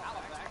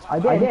 I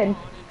did.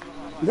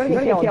 You're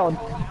gonna get killed.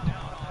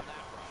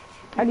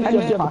 How do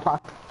you jump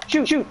talk?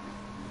 Shoot.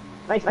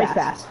 Nice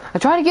pass. I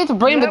tried to get to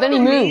Brain, but then he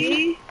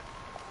moved.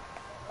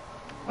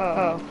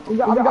 Oh.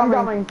 I'm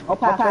going. I'll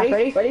pass.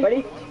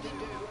 Ready?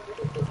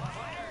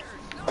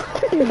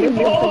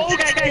 Oh,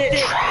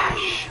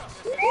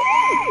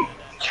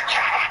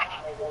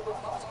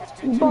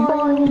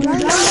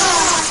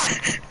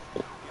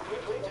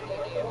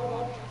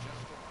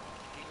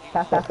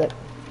 Pass it.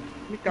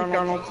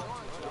 McDonald's.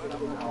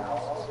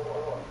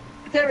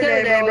 It's every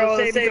day, bro.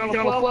 Say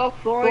McDonald's.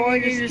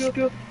 Going to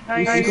school.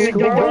 I'm going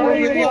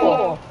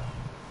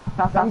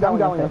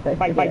with it.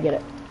 If I get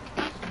it.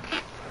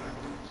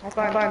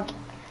 Fine.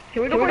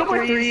 Can we go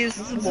for threes?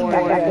 This is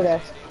boring. Back to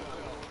this.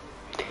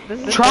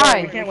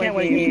 Try. We can't win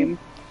the game.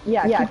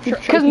 Yeah.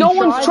 Because no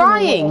one's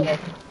trying.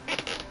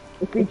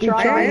 If we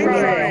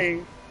try,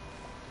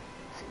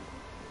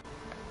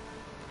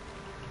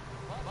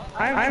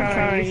 I'm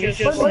trying. It's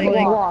just I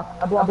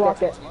like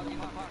block it.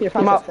 Here,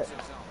 Come up.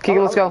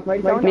 Keegan, let's go.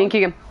 Me and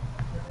Keegan.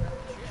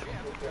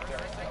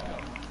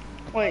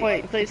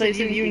 wait. Say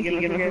you and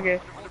Keegan. Okay.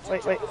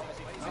 Wait.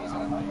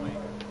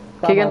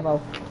 Keegan.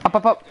 Up.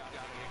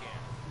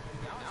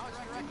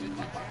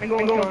 I'm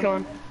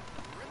going.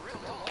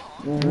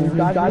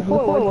 Dive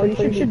forward,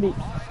 you should be.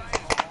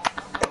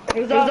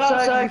 It was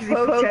outside,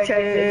 poke checked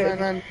it, and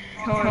then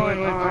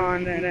Cohen went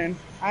on, and then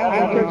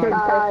I'm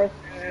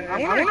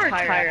gonna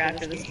retire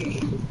after this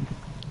game.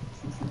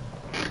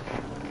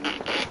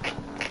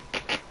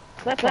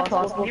 That's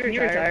possible. You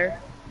retire.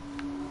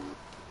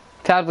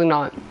 Sadly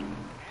not.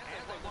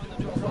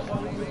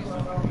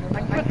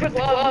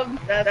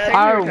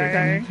 Our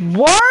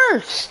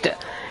worst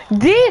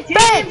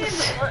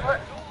defense!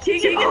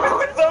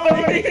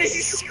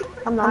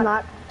 I'm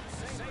not.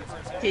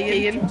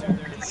 Keegan.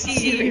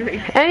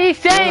 And he's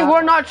saying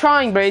we're not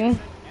trying, Braden.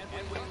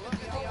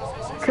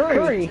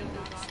 Curry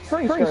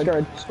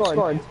scored.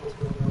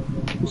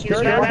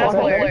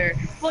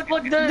 Look,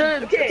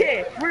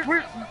 okay,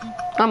 we're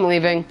I'm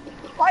leaving.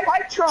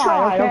 I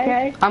try,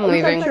 okay? I'm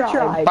leaving.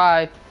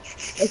 Bye.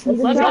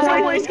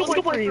 Let's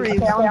go play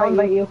threes. I'll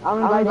invite you.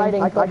 I'm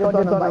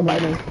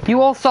inviting.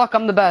 You all suck,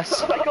 I'm the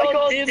best.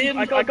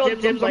 I call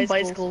dibs on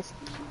bicycles.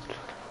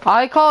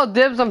 I call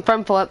dibs on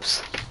front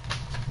flips.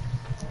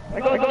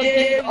 I call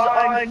dibs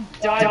on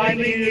diving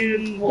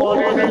in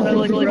water that's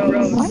like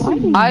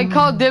gross. I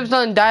call dibs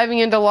on diving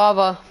into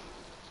lava.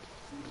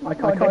 I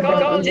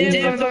call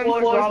dibs on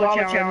Floor's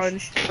Lava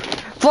Challenge.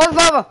 Floor's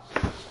lava!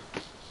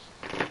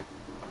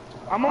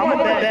 I'm on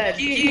my bed.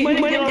 You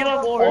might get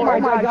on board. Oh my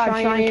god,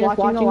 Shine is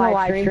watching the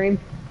live stream.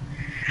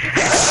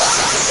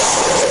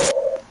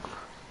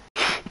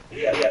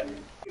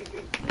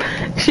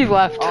 She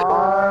left.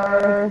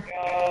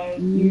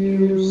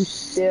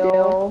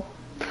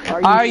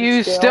 Are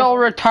you still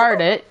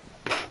retarded?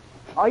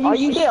 Are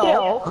you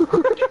still?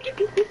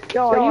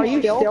 Yo, are you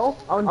still?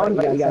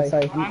 Oh, yeah,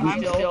 sorry. I'm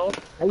still.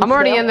 I'm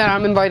already in there,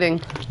 I'm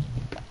inviting.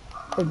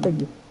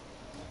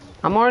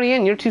 I'm already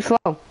in, you're too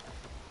slow.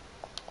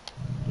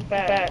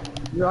 Fat.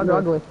 You're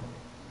ugly.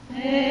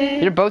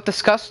 You're both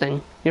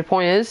disgusting. Your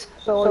point is?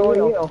 So are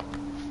you.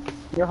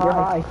 You're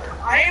high.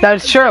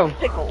 That's true.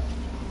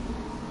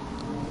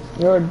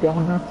 You're a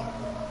donut.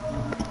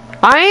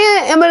 I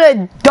am an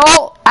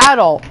adult.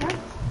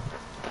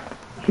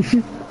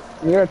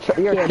 You're a kid.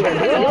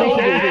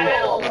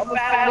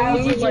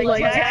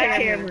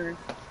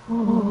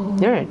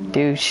 You're a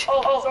douche.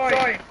 Oh,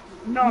 sorry.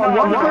 No,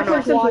 one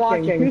person's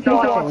watching. Who's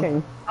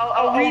watching?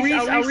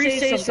 I'll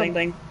re-say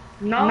something.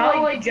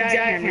 Not like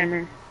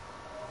Jackhammer.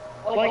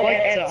 Like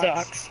Ed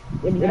Sox.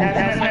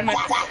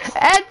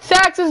 Ed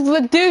Sox is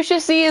the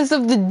douchesiest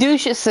of the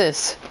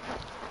douchesses.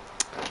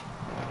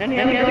 And he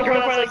has a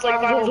girlfriend that's like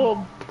 5 years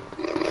old.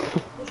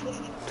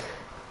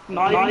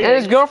 And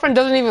his girlfriend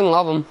doesn't even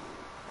love him.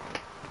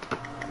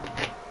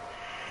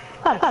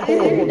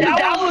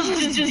 That was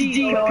just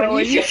deep,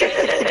 Cohen. You should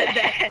have said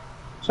that.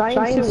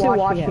 Trying to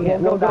watch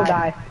it. Go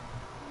die.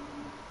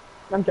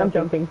 I'm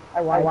jumping. I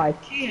lied.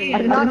 I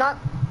did not.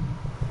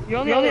 You're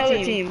on the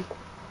other team.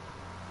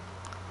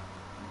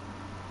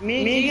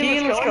 Me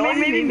and let's go.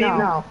 Maybe.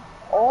 No.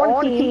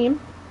 On team.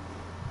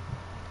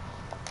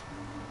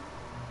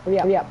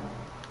 Yep.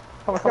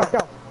 Come on, let's go.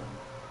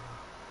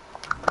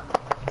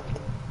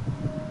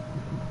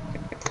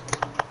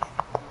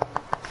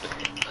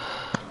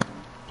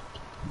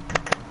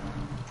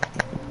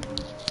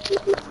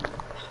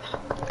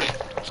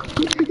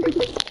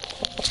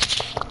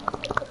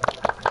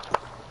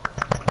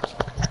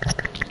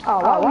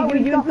 Oh, what are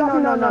you doing?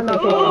 No.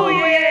 Oh,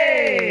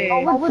 yay!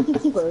 Oh, what's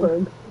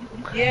Pittsburgh?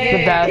 Yeah,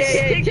 The best.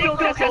 Take Phil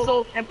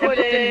Kessel and put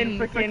in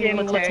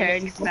freaking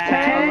Letang's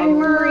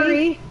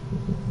Murray.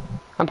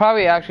 I'm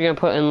probably actually gonna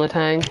put in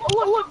Letang.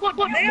 Look,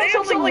 they have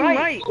something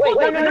right. Wait,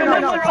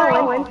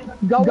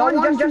 no. Go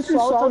on Justin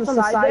Schultz on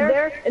the side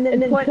there, and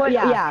then put,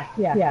 yeah.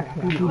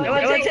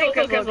 Let's take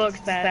Phil Kessel looks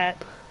bad.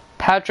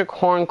 Patrick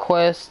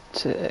Hornquist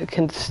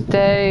can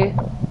stay.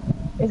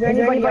 Is there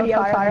anybody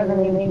else higher than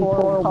the main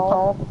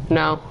four?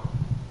 No.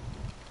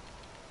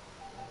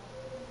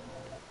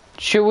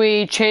 Should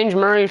we change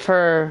Murray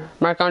for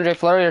Marc-Andre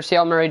Fleury or see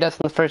how Murray does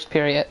in the first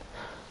period?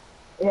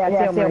 Yeah, see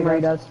how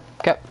Murray does.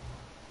 Okay.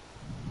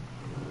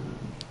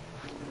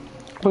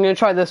 I'm gonna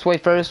try this way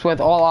first with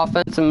all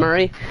offense and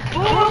Murray.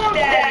 Oh,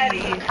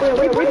 Daddy!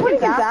 Wait, we put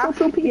Zach?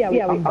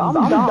 Yeah, I'm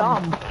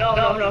dumb.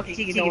 No,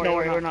 Keegan, don't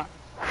worry, we're not.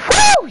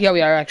 Woo! Yeah,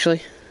 we are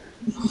actually.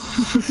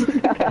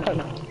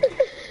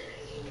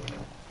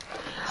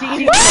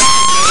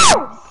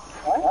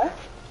 What?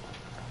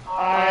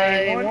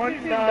 I want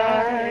to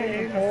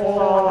die.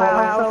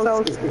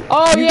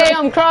 Oh yeah,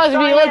 I'm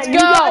Crosby. Let's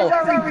go.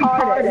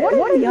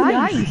 What is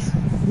nice?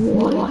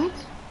 What?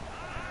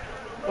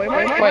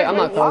 Wait, I'm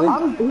not Crosby.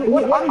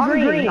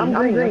 I'm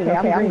green.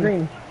 Okay, I'm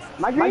green.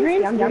 Am I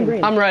green? I'm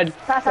green. I'm red.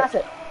 Pass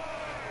it.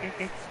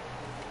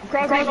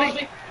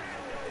 Crosby.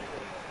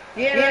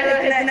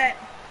 Yeah, net.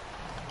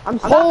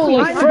 Holy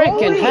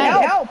freaking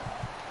hell!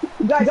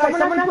 Guys,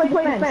 someone has to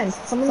play defense.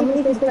 Someone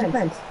needs to play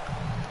defense.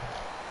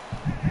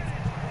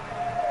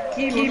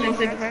 Keep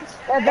moving defense.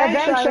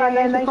 Thanks,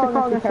 Cheyenne. Thanks for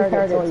calling us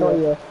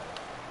retarded.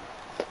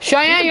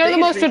 Cheyenne, you're the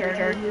most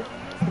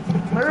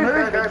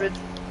Murray's garbage.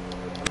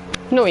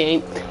 No, he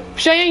ain't.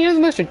 Cheyenne, you're the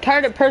most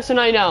retarded person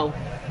I know.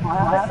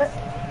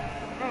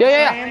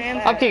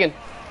 Yeah. I'm kicking.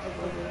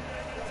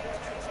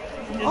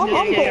 I'm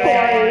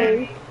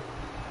sorry.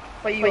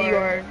 But you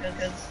are,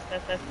 because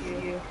that's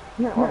you.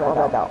 No.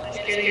 Just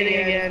kidding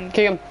again.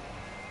 Kick him.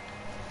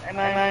 Am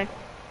I?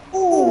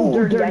 Ooh,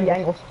 dirty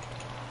angles.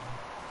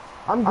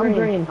 I'm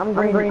green. I'm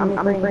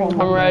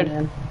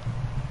red.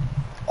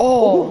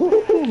 Oh.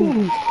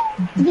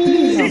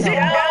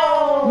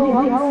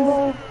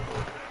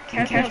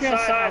 Catch me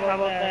outside, how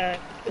about that?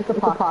 It's a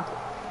puck.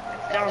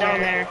 Down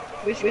there.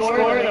 We score,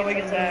 then we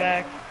get it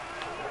back.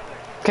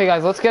 Okay,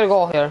 guys, let's get a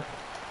goal here.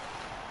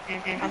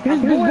 Pass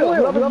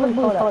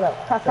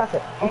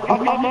it.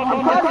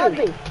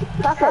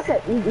 Pass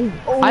it.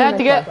 I had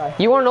to get.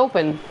 You weren't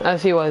open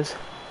as he was.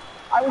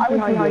 I was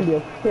behind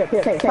you. Here.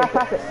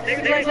 Pass it.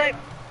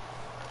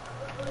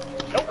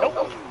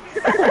 Nope.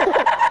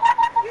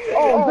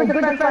 Oh, good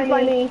defense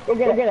by me. Go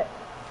get it.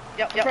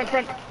 Yep.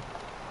 Front.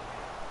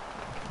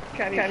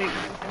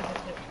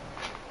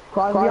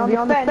 Crosby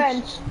on the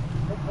bench.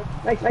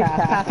 Nice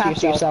pass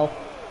to yourself.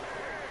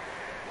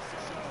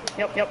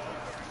 Yep.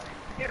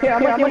 Here,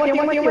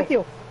 I'm with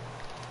you.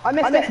 I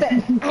missed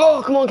it.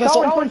 Oh, come on,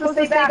 Kessel. Go on,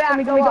 stay back when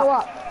we go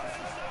up.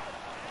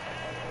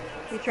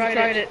 We tried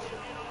it.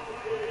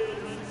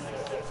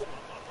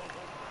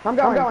 I'm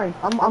going.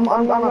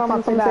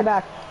 I'm stay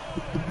back.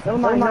 Never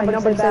mind,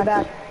 stay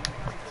back.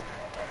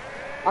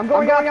 I'm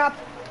going up.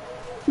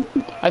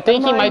 I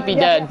think he might be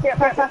dead. Here,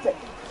 pass it.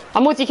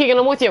 I'm with you, Keegan.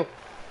 I'm with you.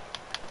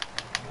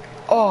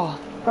 Oh.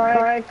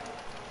 Alright.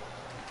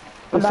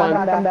 I'm fine.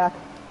 I'm back.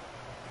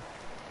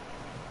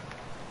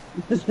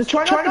 Just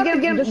try not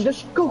to get him.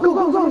 Just go.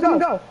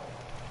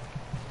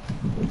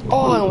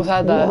 Oh, I almost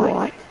had that.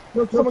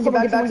 Someone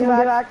get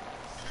back.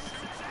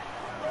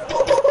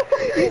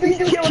 He's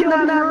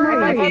killing that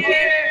Murray.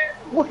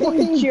 What are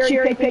you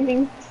cherry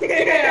picking?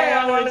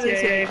 Yeah, I wanted to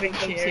cherry pick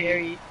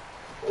cherry.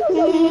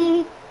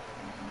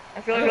 I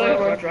feel like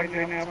we're drunk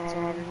right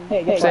now.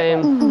 Hey,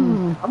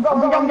 same. I'm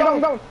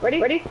going.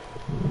 Ready?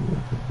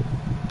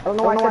 I don't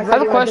know why I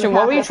have a question.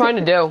 What were you trying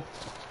to do?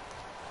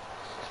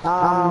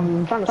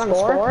 Trying to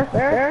score.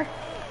 There.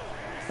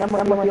 I'm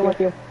with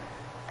you.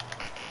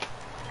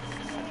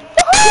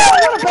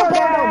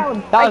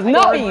 That was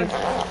nice.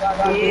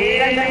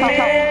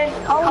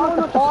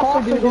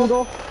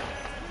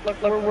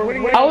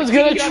 I was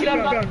gonna.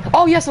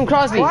 Oh yes, I'm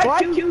Crosby.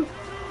 What?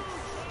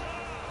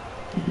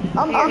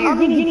 I'm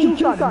getting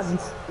two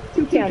guns.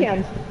 Two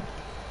cans.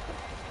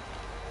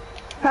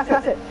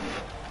 Pass it.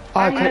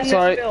 Oh,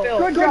 sorry.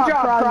 Good job,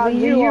 Crosby.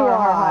 You are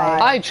high.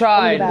 I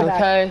tried.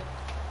 Okay.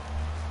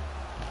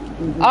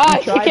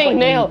 He can't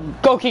nail.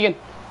 Go, Keegan.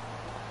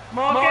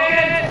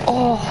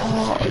 Oh.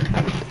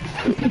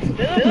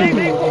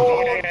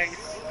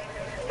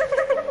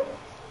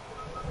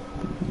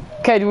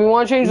 Okay, do we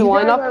want to change the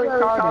lineup?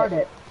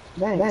 Retarded.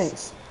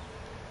 Thanks.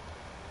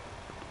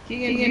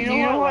 Keegan, you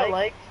know what I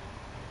like?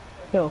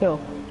 Who?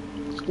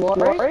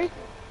 Glory?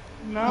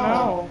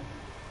 No.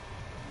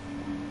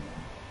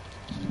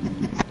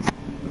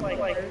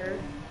 Like her.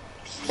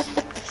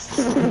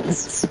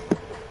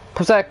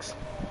 Sex.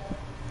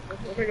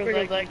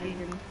 Like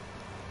Keegan.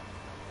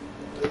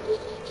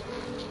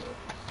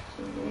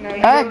 No,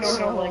 you X.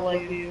 don't know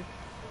like you.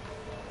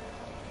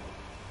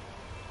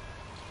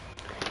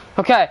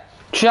 Okay,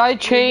 should I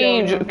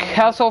change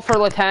Kessel for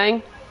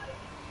Letang?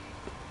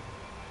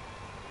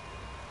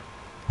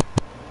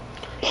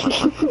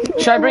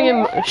 Should I bring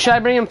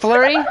him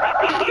Flurry?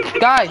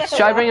 Guys,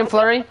 should I bring him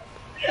Flurry?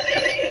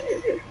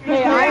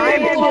 Hey,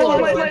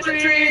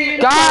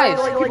 Guys!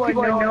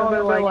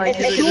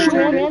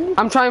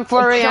 I'm trying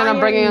Flurry and I'm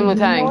bringing in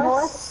Letang.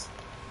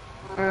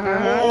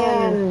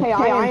 Hey,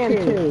 I am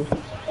too.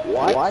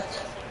 What?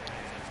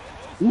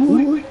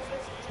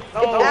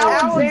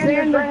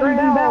 Alexander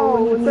Graham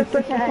Bell with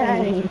Chris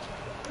Letang.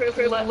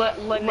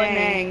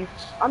 Letang.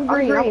 I'm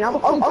green.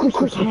 I'm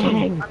Chris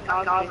Letang.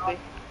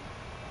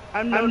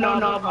 I'm no.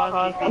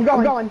 I'm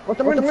going.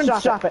 Let's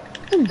stop it.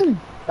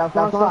 That's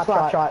not a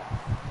slap shot.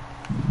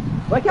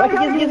 Like how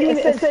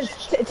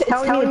it's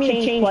telling me to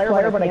change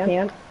player, but I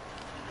can't.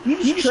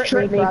 You just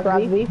tricked me,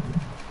 Crosby.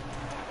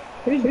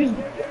 Who's?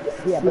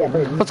 Yeah.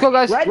 Let's go,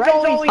 guys.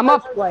 I'm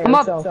up. I'm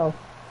up.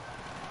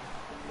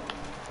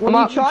 When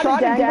you tried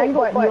to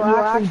dangle, but you were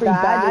actually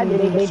bad, and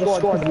they just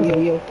scored for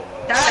you.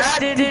 That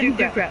didn't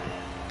do crap.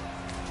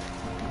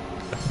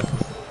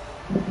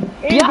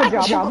 Yeah.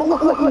 Good job.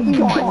 Look what you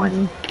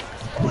done.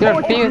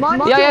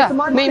 Yeah.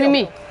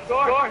 Me.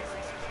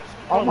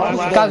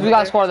 Guys, we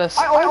gotta score this.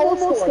 I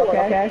almost scored,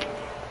 okay?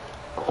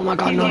 Oh my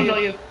god, no.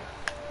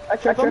 I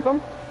trip him. Go.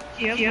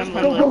 I'm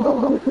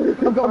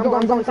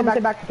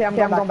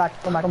going back.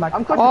 I'm going back.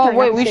 Oh,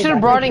 wait, we should have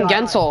brought in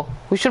Gensel.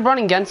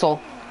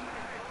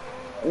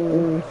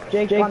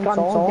 Jake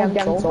Gensel.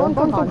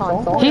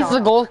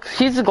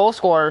 He's the goal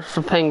scorer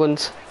for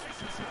Penguins.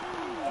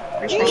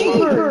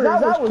 Jeepers,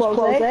 that was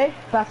close, eh?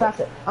 Pass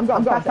it. I'm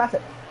going, pass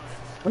it.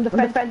 I'm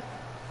defend.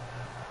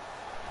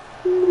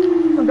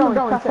 I'm going,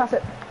 pass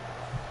it.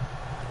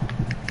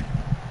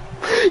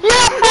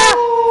 Yeah!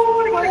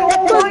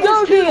 Let's go,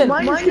 Keegan!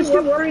 Mine's just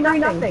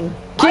 3-0.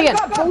 Keegan!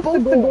 I got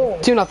both the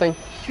goals. 2-0.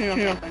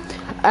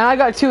 And I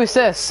got 2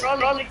 assists. I'm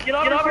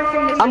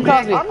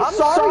Crosby. I'm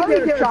sorry,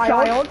 dear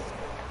child.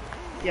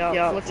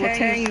 Yeah,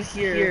 Letang is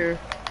here.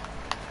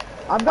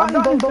 I've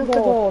gotten both the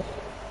goals.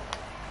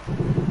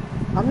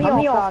 I'm the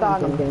all-star.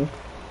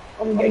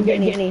 I'm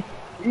getting.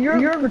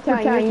 You're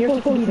Letang. You're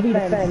supposed to be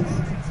defense.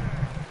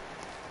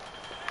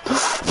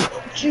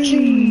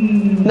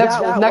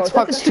 Next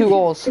puck's 2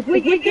 goals. If we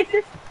get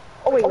this.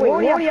 Oh wait,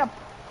 hurry up.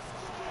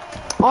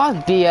 Oh,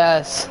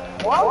 BS.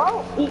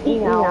 Whoa.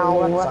 Eat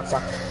now.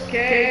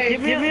 Okay,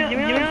 give me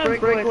a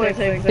break.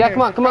 Yeah,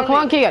 come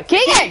on, Keegan.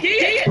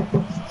 Keegan!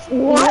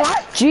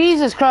 What?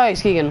 Jesus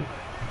Christ, Keegan.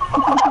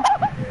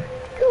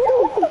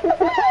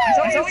 It's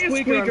like a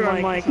squeaker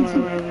on mic.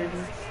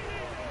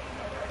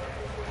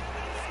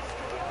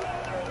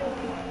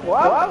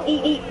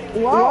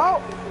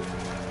 Whoa.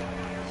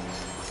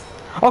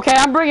 Okay,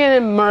 I'm bringing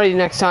in Murray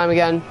next time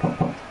again.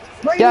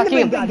 Yeah,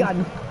 Keegan.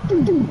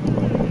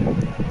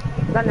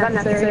 Not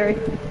necessary.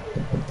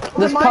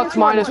 This puck's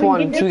 -1,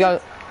 so we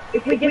got.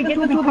 If we get this,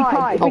 we'll be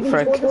tied. Oh,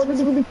 frick. We'll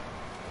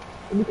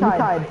be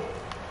tied.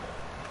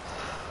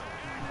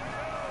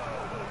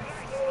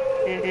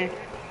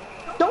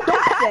 Don't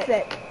pass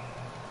it.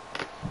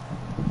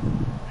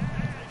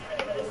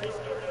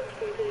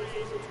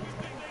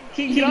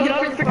 Get off your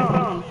freaking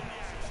phone.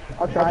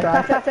 I'll try.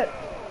 Pass it.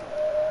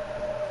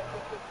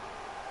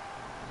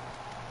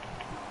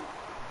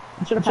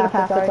 You should have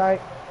passed it, sorry.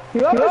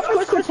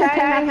 Whoever's Chris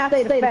Letang has to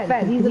stay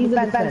defense. He's a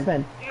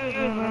defenseman.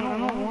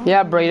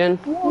 Yeah, Brayden.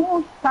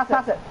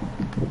 Pass it.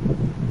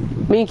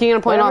 Me and Keegan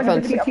are playing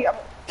offense.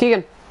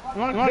 Keegan.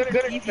 I'm not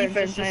good at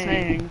defense, just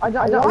saying.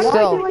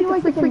 Still. Why do you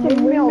like the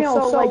freaking windmill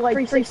so like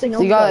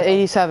freaking You got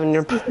 87.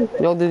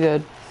 You'll do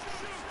good.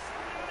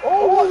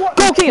 Oh,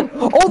 go, Keegan!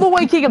 All the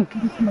way, Keegan!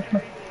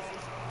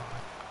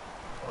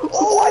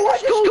 Oh, I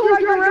just go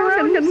drag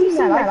around and seen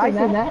that. I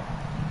seen that.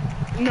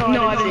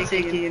 No, I didn't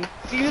see Keegan.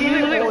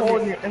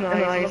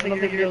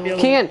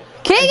 Keegan!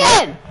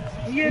 Keegan!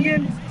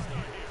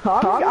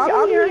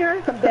 I'm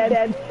here. I'm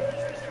dead.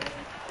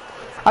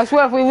 I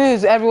swear if we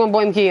lose, everyone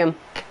blame Keegan.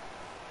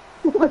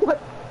 Go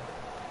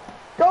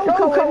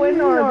Cohen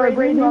or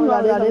Brayden,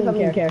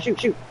 doesn't care.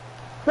 Shoot.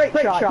 Great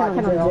shot.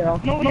 10-0.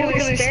 No,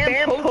 because they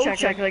spam poke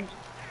check like.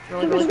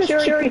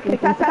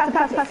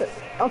 Pass it.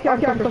 Okay,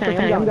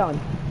 I'm going.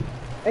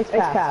 It's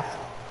pass.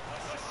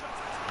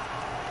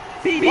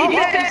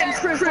 Defense,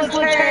 Chris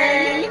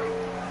Letang.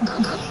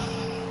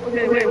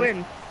 Okay,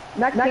 win.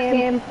 Next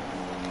game.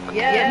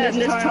 Yeah,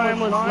 this time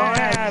was not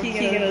have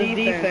Keegan as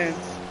defense.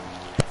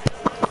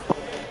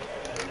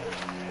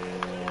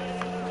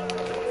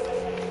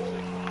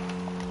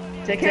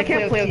 They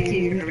can't play with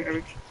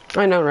Keegan.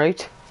 I know,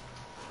 right?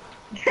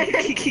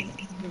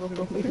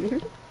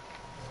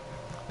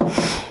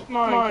 Come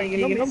on,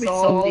 Keegan, don't be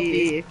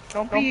salty.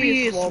 Don't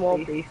be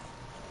salty.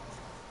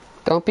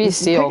 Don't be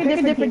seal. Pick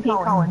a different team,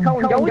 Colin. Go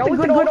with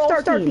the good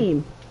all-star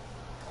team.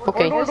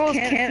 Okay. Or goes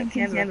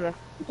Canada.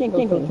 Can't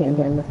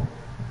Canada.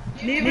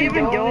 Do you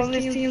even go on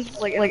these teams,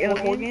 like in a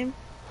whole game?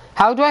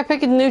 How do I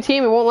pick a new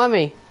team? It won't let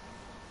me.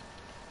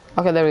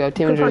 Okay, there we go.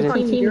 Team in Jersey.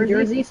 Team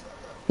jerseys.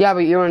 Yeah,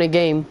 but you're in a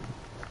game.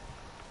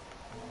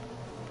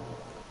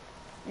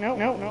 No,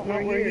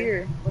 we're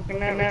here.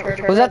 Looking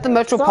at Was that the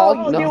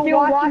Metropolitan? So, No. you're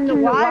watching the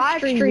live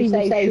stream,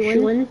 say,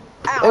 Shuin.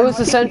 It was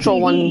the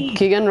Central one,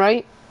 Keegan,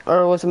 right?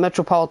 Or was it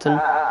Metropolitan?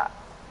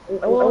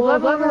 Well,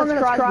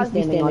 that's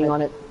Crosby standing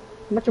on it.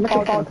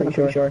 Metropolitan, I'm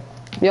pretty sure.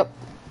 Yep.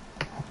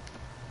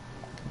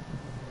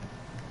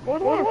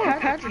 What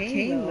about Patrick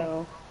Kane,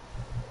 though?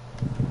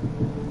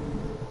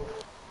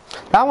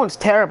 That one's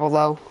terrible,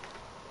 though.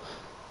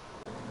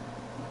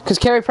 Because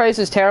Carey Price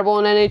is terrible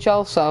in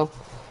NHL, so...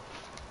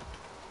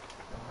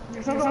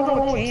 There's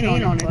no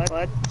Kane on it,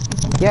 bud.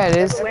 Yeah, it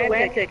is.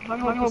 Atlantic,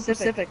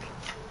 Pacific.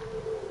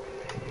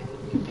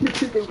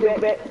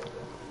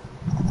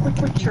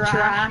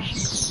 Trash.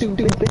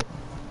 Stupid.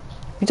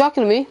 You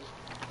talking to me?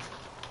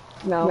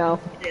 No.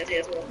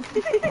 Yes.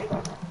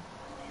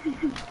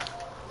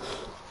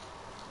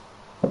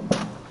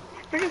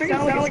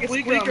 Sound like a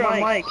squeaker on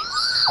mic.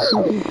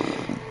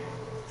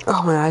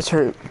 Oh, my eyes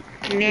hurt.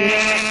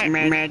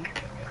 Meg.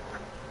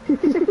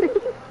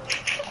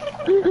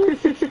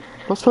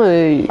 What's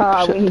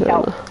my... We need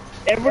help.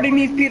 Everybody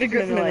needs Peter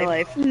Griffin in their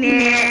life.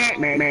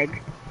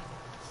 Meg.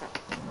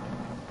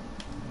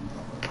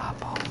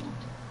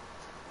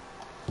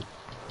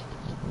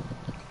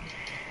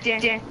 Yeah.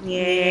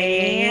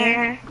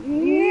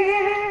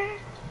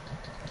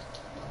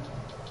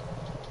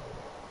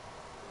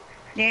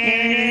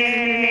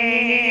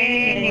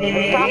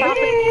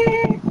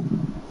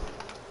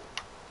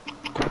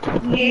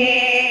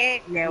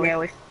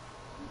 No.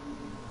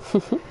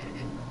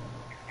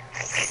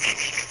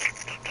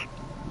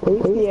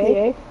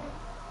 ACA.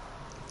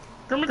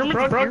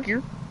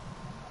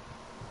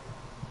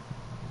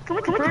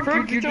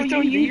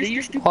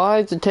 Why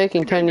is it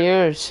taking 10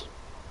 years?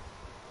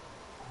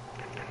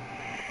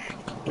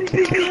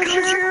 Because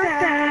you're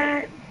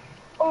fat.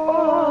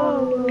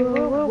 Whoa.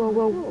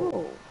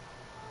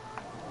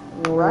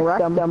 Wreck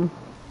them.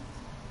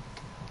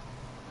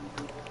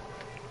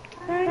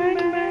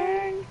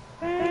 Bang,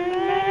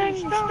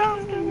 stop.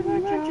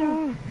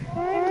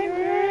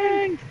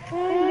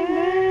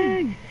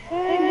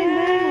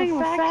 Bang,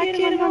 fat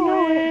kid, I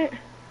know it.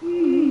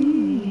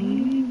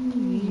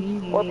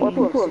 What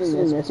people have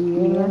seen this?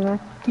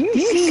 You've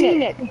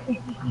seen it.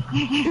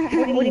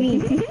 What do you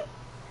mean?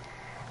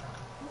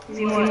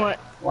 Seen what?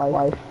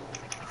 Life.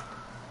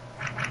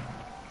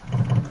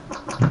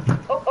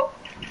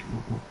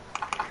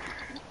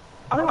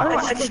 I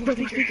just broke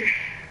the speaker.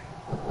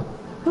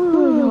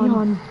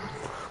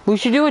 We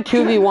should do a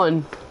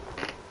 2v1.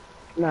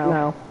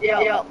 No.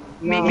 Yeah.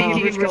 Me and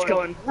Keegan's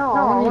going.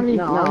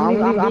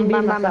 I'm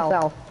by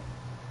myself.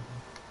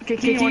 Okay,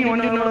 Keegan, you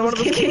want to do another one of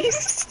those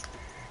games?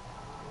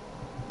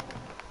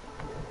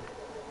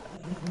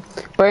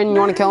 Brandon, you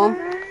want to kill him?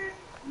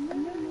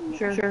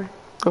 Sure.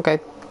 Okay.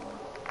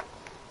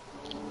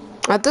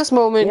 At this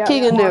moment,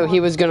 Keegan knew he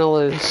was gonna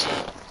lose.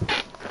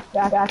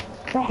 Back.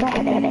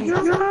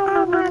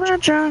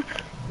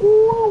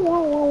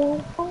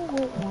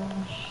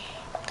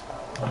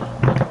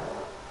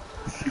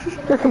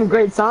 There's some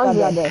great songs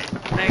out there.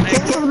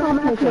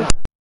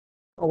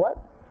 Oh, what?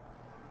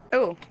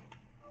 Oh.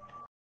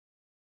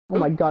 Oh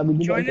my god, we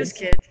did Join this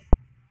kid.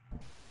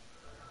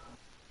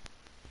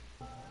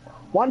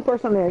 One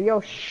person there, yo,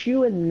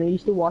 Shuin, are you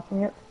still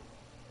watching it?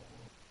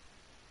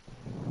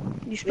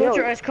 You spilled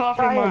your iced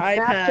coffee on my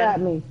iPad. Snapchat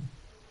me.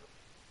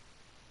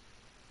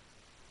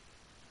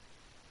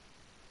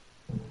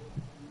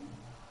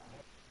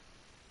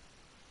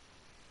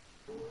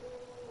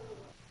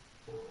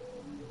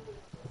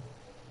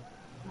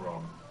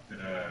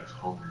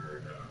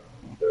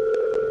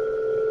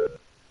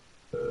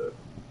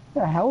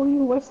 What the hell are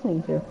you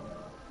listening to?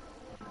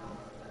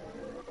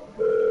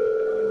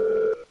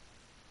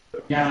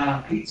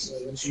 Yeah, pizza.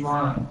 What you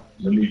want?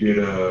 Let me get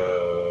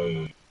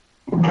a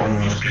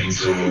boneless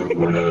pizza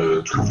with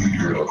a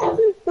 2-liter Coke.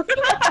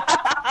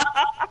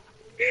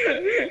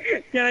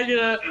 Can I get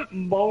a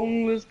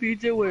boneless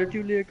pizza with a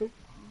 2-liter Coke?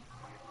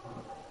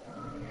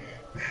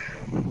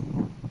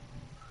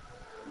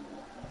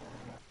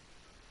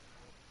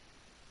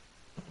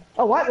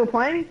 Oh, what? We're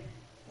playing?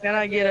 Can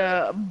I get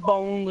a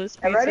boneless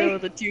pizza Ready?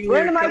 with a 2-liter Coke?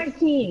 Randomize the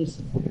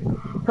teams.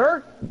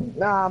 Her,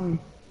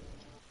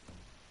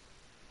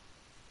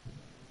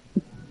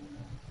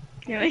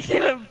 Can I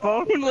get a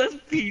boneless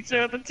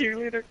pizza with a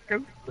 2-liter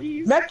Coke,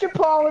 please?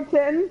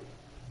 Metropolitan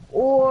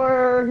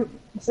or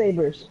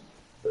Sabres?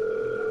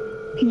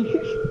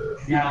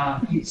 Yeah,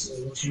 pizza.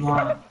 What you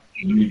want?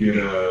 Let me get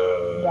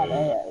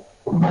a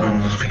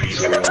boneless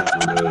pizza with a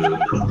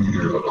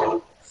 2-liter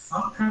Coke.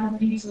 Some kind of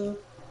pizza.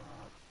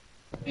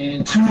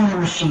 And 2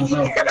 liters of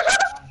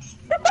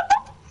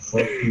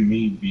Fuck you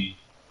mean, B.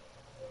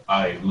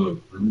 Alright,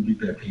 look, let me get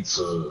that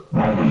pizza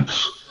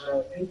boneless.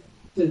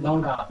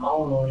 Don't got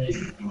bone on it.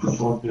 What the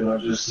fuck did I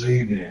just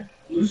say then?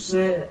 You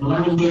said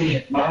learn to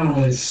get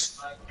boneless.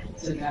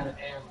 To got a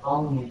damn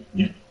bone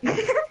in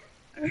it.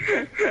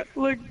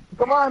 Look.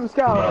 Come on, let's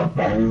go.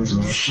 Bones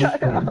and shit.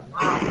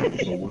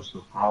 So what's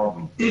the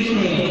problem?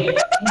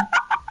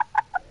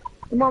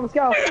 Come on, let's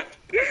go.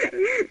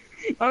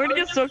 I'm gonna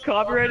get so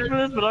copyrighted for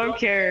this, but I don't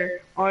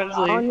care.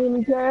 Honestly. I don't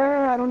even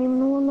care. I don't even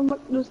know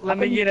what this. Let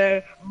me get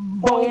a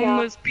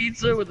boneless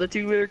pizza with a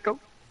 2-liter Coke.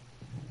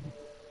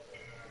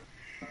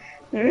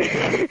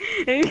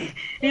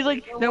 He's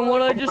like, then what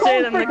did I just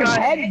say? Then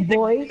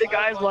the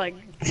guy's like,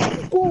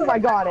 ooh, I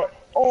got it.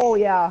 Oh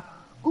yeah.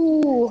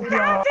 Ooh,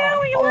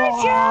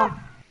 yeah.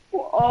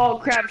 Oh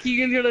crap,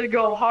 Keegan's gonna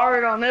go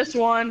hard on this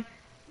one.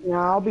 No,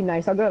 I'll be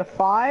nice. I'll go to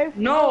 5.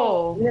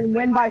 No. And then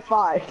win by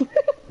 5.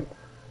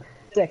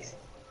 6.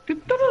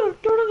 Dude,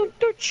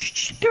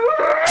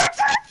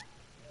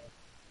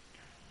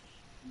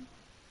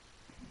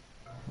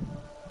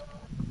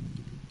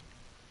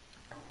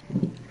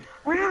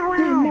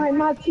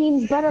 my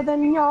team's better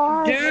than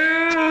yours.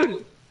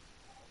 Dude!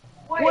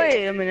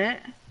 Wait a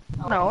minute.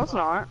 No, it's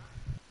not.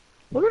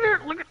 Look at her,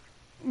 look at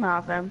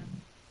nothing.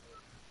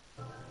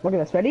 Look at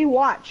this. Ready?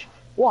 Watch.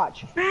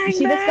 Watch. Bang, You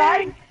see bang, this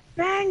guy?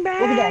 Bang,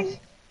 bang. Look at this.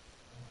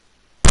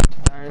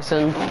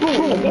 Harrison.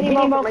 Boom, any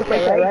moment right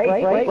there,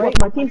 right?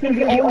 My team's gonna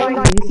be all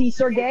 90. You see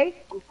Sergey?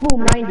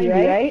 Boom, 90,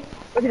 right?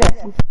 Look at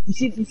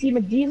this. You see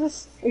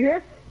McJesus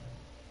here?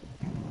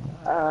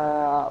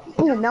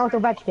 Boom, now it's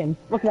Ovechkin.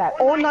 Look at that.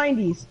 All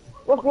 90s.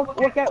 Look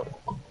out.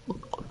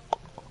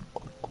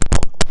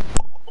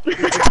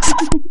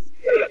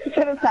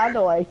 What it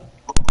sounded like.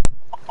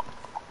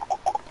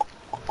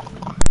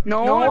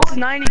 No, it's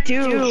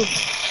 92.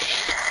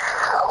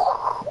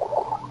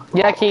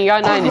 Yeah, King, you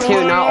got 92.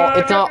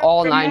 It's not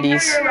all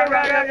 90s.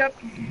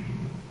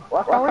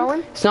 What,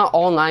 Colin? It's not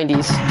all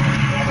 90s.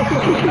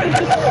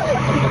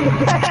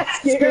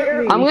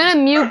 Scared me. I'm gonna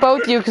mute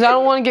both of you because I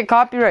don't want to get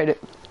copyrighted.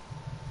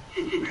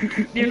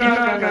 You're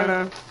not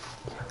gonna.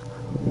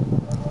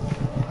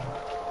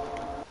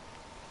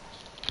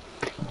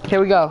 Here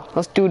we go.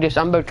 Let's do this.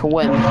 I'm about to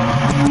win.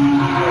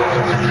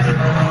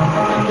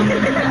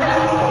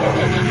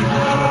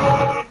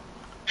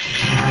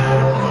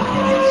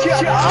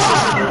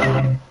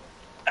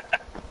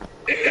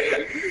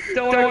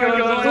 Don't worry,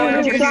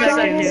 go 2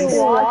 seconds.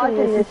 I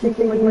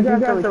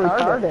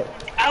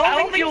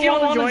don't think you'll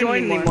want to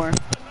join anymore.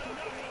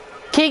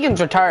 Keegan's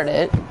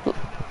retarded.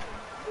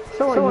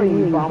 So are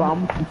you,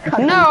 bum.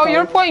 No,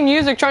 you're playing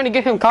music trying to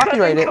get him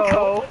copyrighted.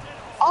 Dude,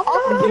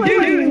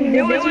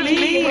 it was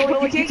me.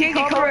 Well, you can't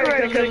get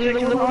copyrighted because it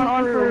was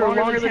on for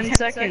longer than 10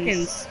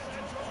 seconds.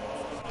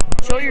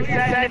 Show your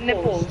fat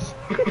nipples.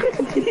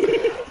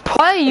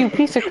 Play, you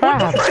piece of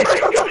crap.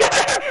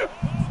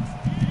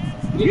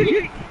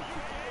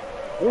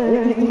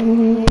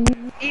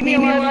 Eat me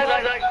alive.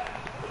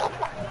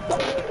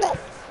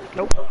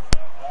 Nope.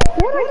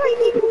 What? I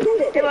didn't even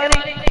get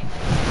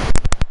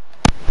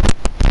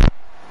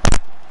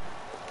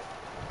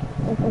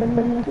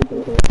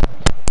it.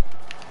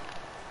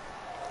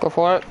 Go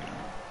for it.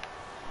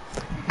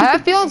 I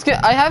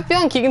have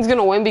feeling Keegan's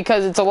gonna win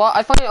because it's a lot.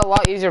 I find it a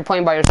lot easier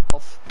playing by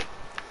yourself.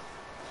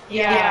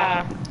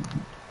 Yeah.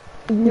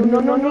 No.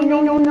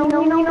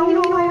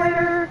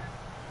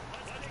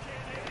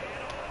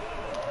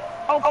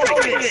 Oh,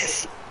 fuck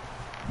this.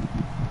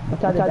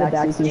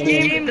 This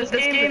game is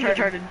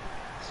retarded.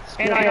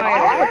 And I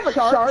have a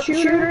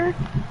sharpshooter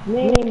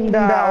named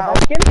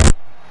Ovechkin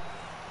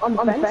on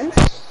the fence.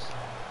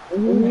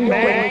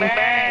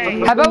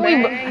 Bang. How about we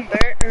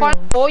find a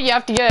goal? You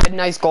have to get a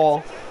nice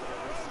goal.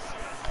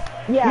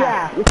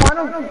 Yeah. You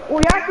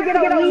have to get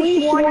at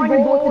least one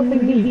goal within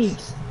 3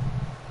 weeks.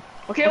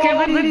 Okay,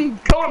 well then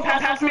go and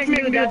pass me and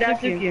do that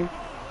to you.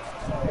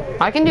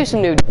 I can do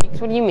some new tweaks.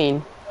 What do you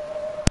mean?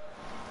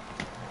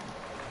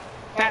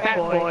 Fat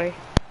boy.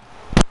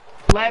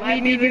 Let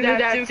me do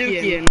that to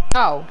you.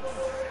 No.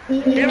 Do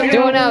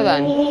it now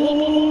then.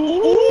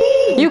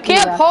 You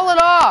can't pull it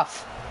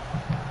off.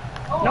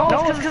 No,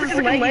 it's because it's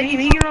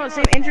laggy. You're on the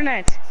same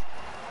internet.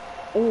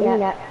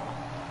 Internet.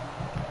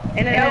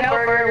 And then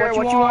burger,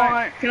 what you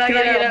want? Can I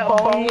get a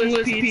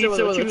boneless pizza with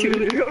a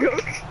 2-liter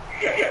Coke?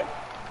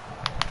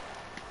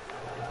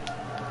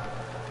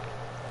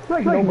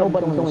 I feel like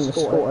nobody wants to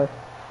score.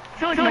 I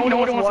feel like no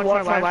one wants to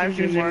watch my live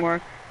streams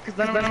anymore. Because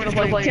then I'm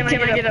gonna play, can I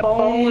get a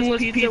boneless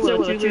pizza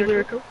with a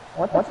 2-liter Coke?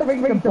 What's the big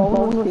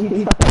boneless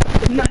pizza?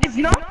 No, it's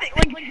not like,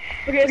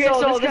 okay,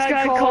 so this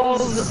guy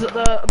calls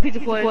the pizza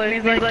place and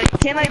he's like,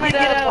 can I get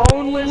a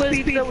boneless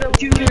pizza with a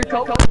 2-liter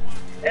Coke?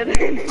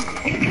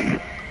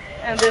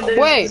 And then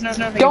Wait,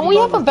 don't we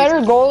have a better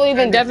goalie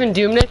than Devin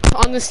Dubnyk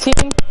on this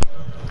team?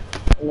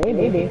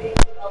 Maybe.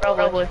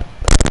 Probably.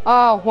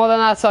 Oh, well then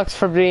that sucks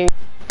for being,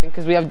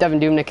 because we have Devin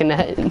Dubnyk in the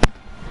head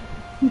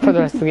for the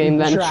rest of the game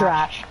then.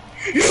 Trash.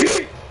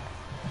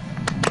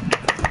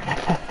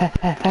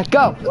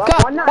 Go!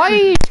 Why are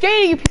you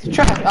skating, you piece of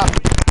trash? Oh,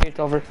 it's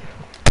over.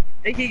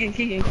 Hey, Keegan.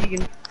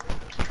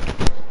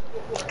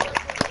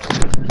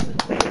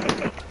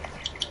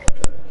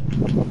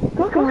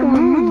 Come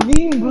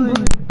on,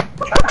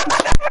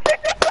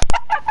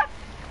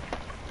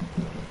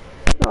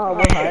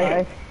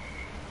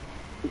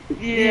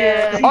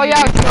 Oh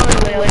yeah, he's on the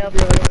layup.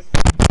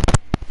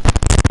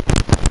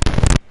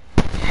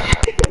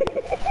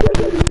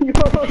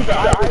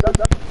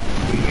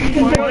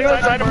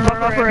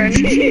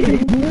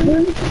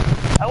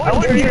 I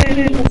want to trade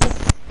in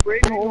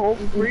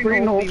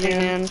Braden Holtby,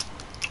 man.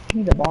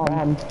 He's a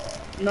bomb.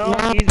 No,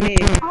 he's me.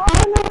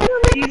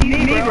 He's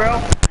me, bro.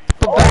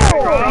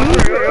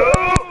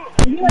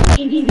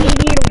 He's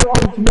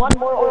one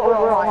more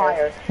overall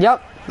higher.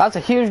 Yep, that's a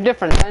huge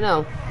difference. I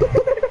know.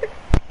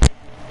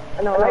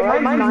 I know,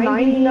 right? Mine's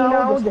 90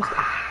 now. The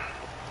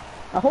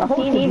whole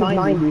team is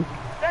 90.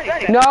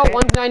 No,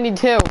 one's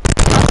 92.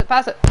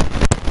 Pass it.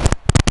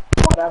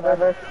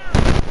 Whatever.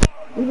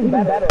 Even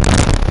better.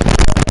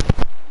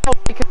 Oh,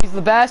 because he's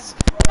the best.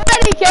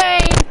 Eddie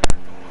Kane!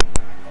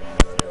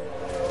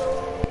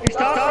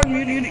 Stop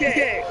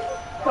communicating.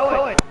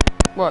 Cohen.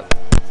 What?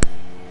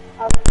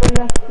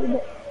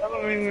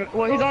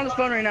 Well, he's on his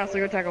phone right now, so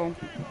go tackle him.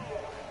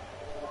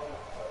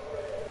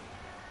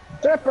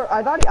 Stripper,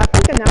 I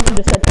think the announcer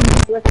just said too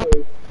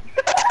quickly.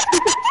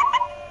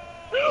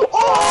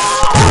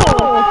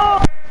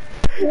 Oh!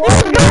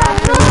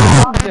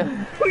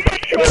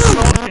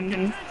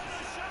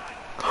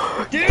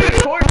 Dude,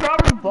 Corey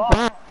Roberts ball.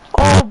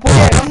 Oh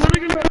boy! I'm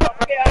literally gonna.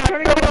 Okay, I'm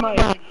turning off the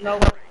mic. No.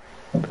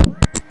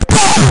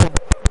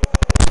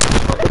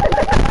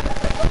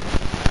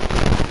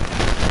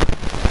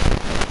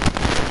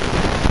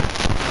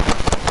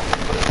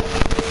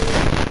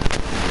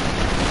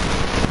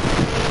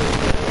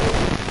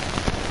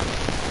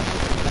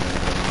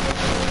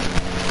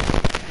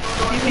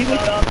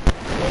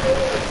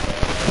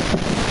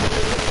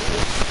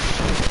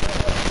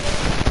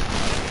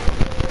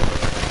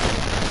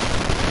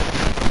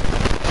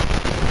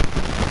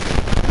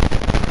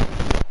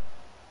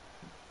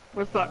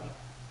 Where's Buck?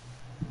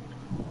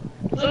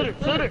 Sit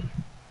it!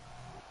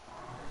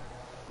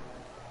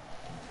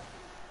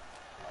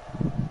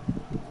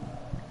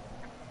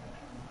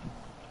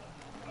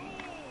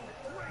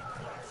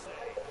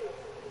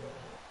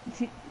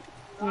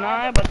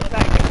 Nah, but the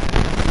fact.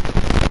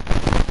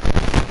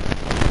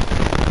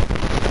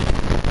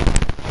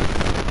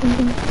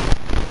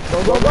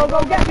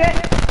 Go, get it!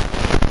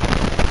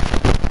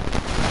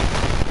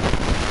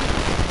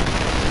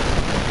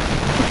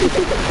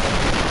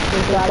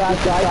 Try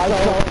so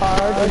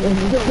hard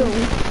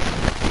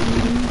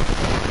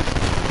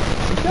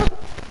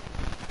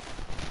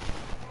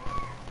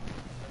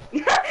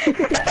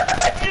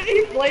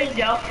He plays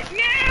yo.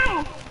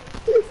 No!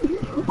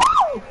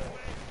 No!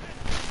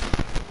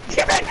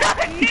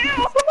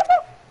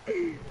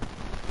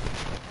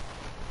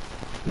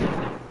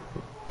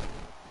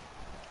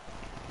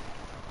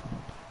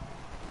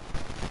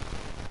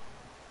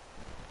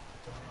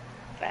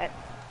 Fat.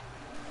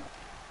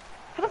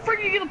 How the frick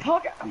did you get the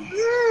puck out?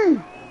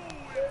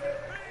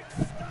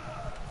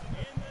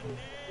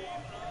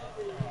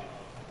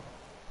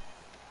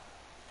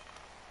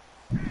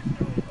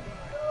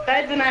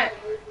 That's the net.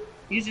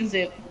 Using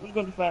zip. It's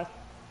going too fast.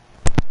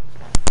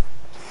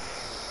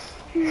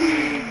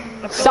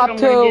 Stop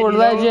to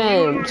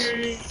legend.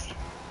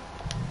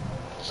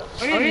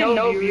 I don't even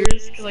know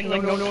viewers, because like no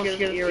one gets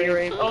the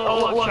earring.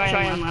 Oh, look,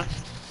 Cheyenne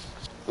left.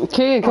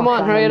 Okay, come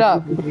on, hurry it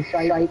up.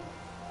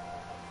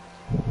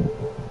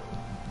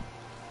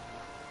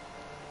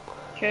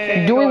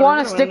 Okay, Do we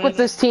want to stick with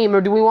this team,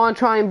 or do we want to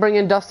try and bring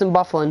in Dustin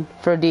Bufflin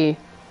for a D?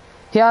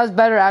 He has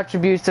better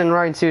attributes than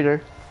Ryan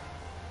Suter.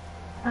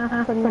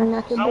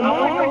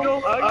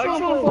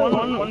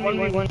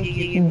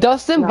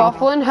 Dustin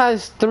Bufflin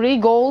has 3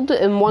 gold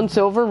and 1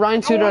 silver.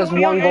 Ryan Suter has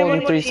 1 gold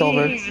and 3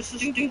 silver. This is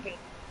stupid.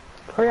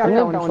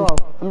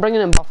 I'm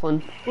bringing in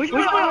Bufflin. Which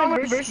one am I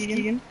versus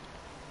Keegan?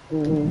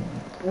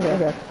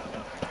 Okay.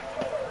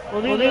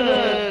 We'll do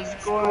the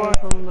score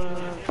from the...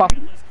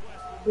 Bufflin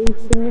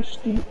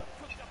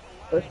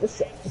versus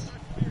 6.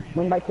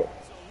 Win by 2.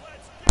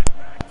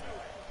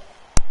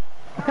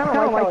 I kind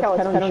of like how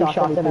it's penalty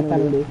shots in a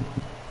penalty.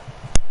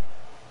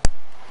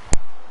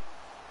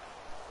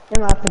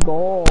 And that's a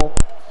goal.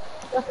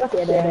 Just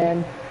get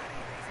in.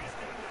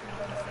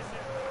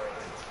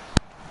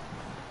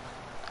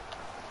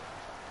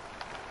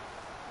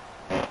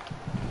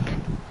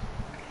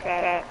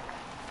 Got it.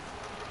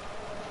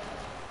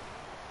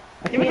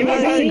 Give me the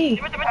penalty.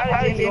 Give me the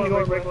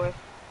penalty.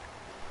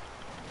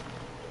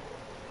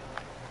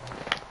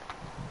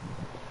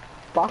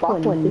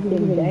 Bufflin is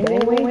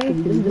dang away.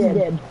 This is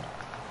dead.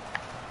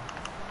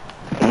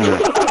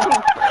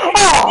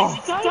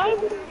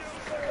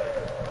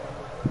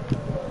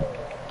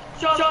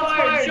 Shots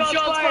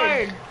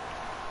fired!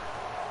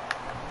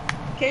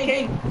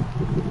 Kane!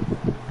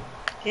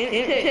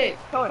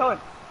 Cohen!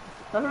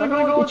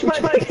 You're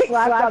trying to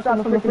slap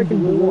shots from the freaking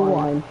blue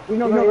line. You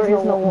know there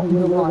is no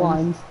blue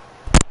lines.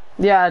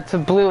 Yeah, it's a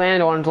blue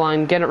and orange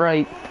line. Get it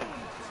right.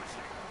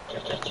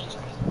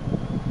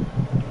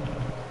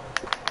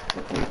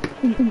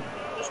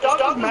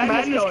 Stop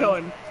madness,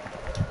 Cohen.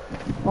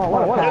 Oh,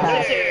 what a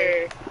pass.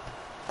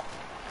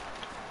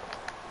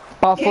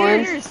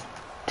 Bufflin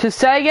to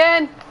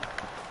Sagan.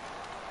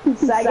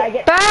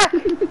 Sagan. Back.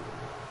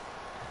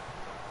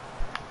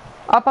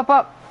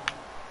 Up.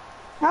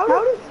 How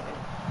does...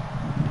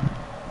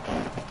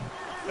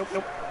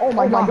 Nope. Oh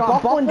my god,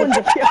 Bufflin did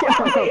the kill.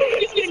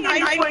 He's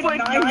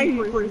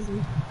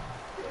 9.9%.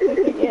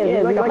 Yeah,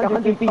 he's like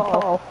 100 feet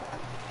tall.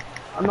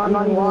 I'm not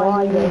even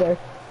lying either.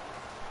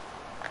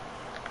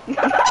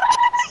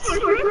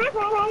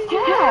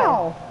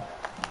 How?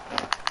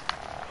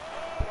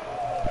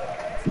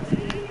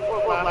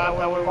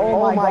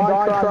 Oh my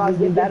god,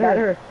 Crosby, get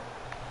better.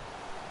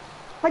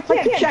 I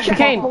can't check To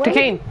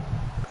Kane.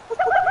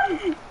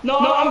 No,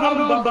 I'm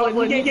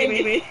Bufflin. You can't get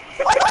me.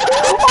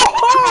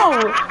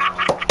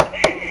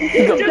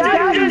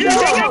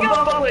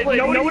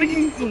 Nobody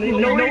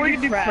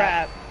can do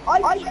crap. I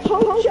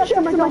told you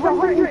him like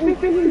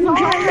 150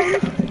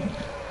 times.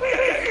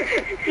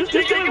 Just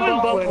take him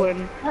with Bufflin.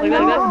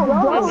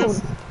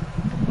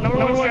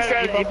 Number one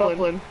strategy,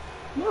 Bufflin.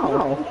 No,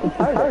 it's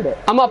hard.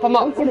 I'm up.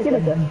 Get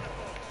it then.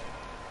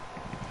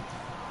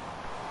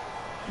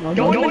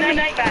 Go in the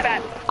night,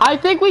 fat. I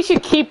think we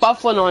should keep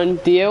Bufflin on,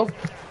 do you?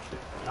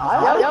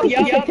 No.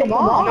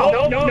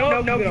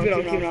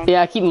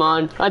 Yeah, keep him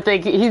on. I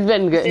think he's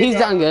been good. He's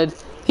done good.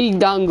 He's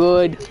done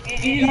good.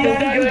 He's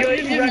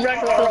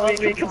wrecked us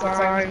a couple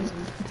times.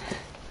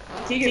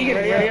 Keegan,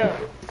 hurry up.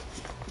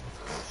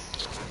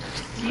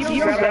 You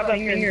grab that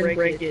finger and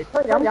break it.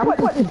 I'm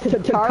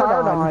putting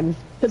Tard on.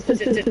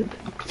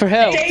 For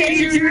who?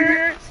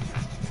 Danger!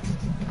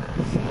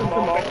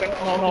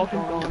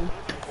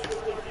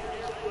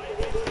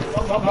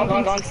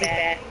 Malcolm's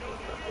fat.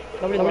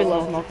 Nobody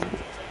loves Malcolm.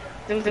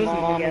 It was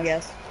mom, I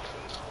guess.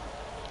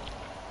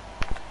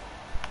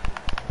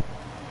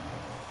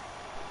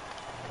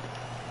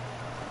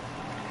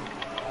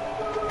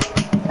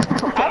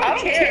 I don't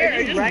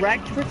care. Just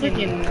wrecked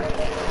freaking.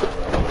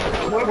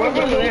 Where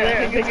was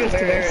there? I think it was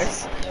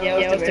Tavares. Yeah,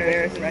 it was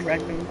Tavares.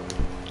 Wrecked him.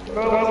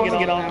 Bro,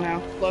 get off now.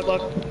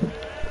 Look.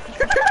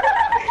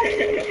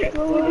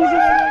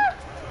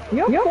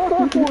 You're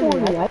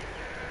 440.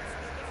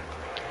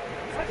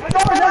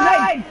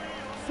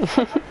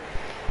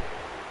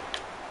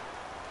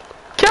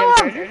 Kill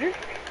him!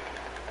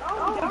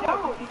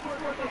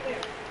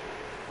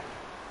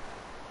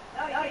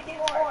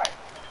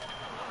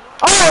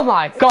 Oh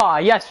my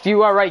god, yes,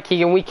 you are right,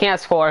 Keegan. We can't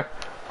score.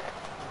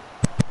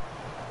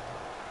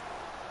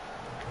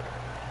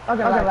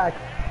 Okay, back.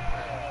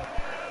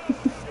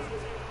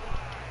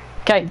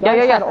 Okay,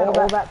 yeah.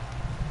 All that.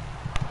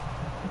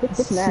 Get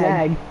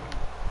snag.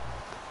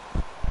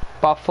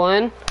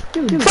 Bufflin.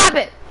 Stop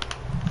it!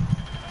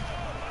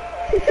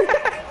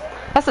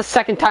 That's the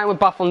second time with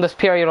Bufflin this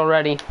period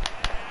already.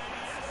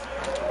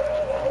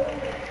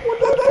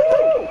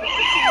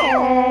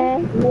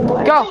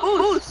 Go!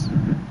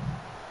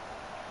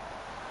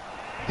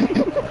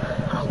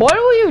 What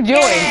were you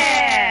doing?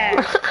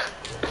 Yeah!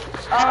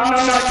 No,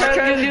 I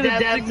tried to do the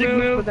dancing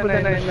move, but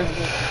then I missed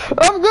it.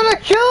 I'm gonna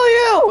kill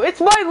you! It's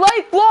my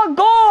lifelong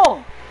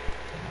goal!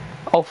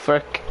 Oh,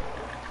 frick.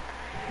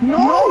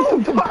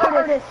 No,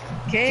 artist.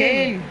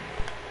 Kane.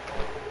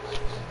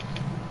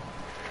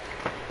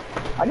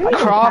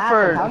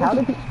 Crawford.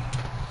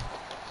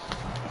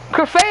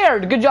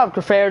 Crawford! Good job,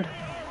 Crawford.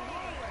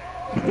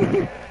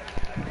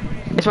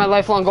 It's my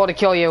lifelong goal to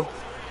kill you.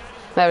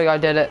 There we go, I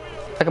did it.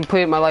 I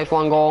completed my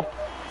lifelong goal.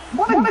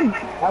 What?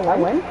 I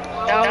win?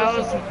 That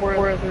was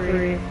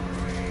 4-3.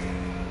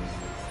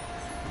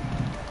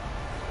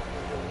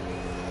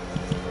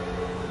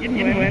 You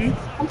didn't win.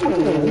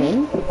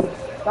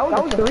 That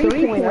was a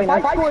 3-point. If I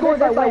scored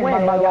this, I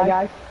win, by the way,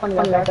 guys. Funny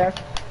right there.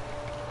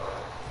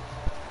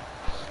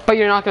 But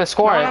you're not gonna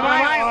score it.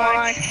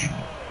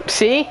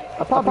 See?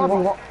 I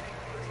probably won't.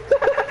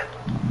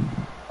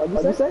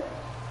 What'd you say?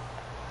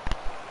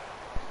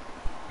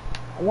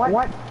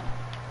 What?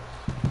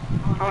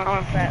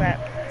 I'm fat.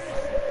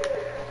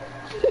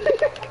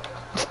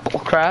 Oh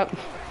crap.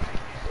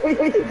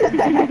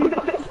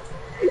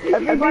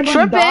 Everybody's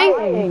Tripping.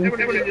 dying.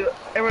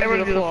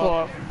 Everybody do the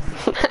floor.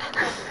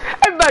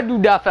 Everybody do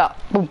that out.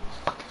 Boom.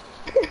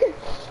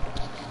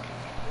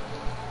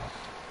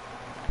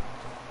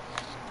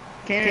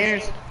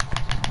 Cares.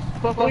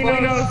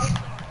 Buffalinos.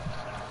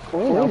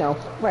 No.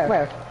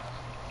 Where?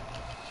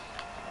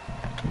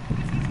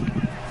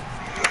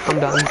 I'm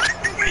done.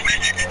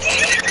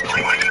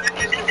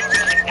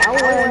 I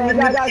win.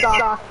 You guys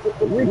got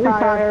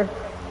retire.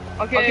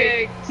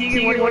 Okay,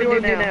 Keegan, what do you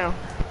want to do now?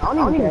 I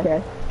don't even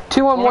care.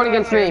 2-on-1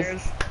 against me.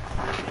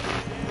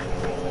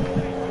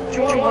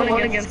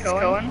 2-on-1 against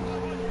Cohen?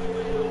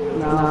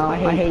 No, I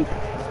hate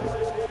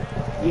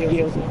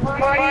you. I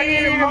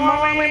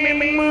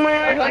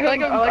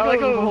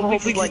like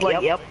hopefully just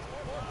like, yep.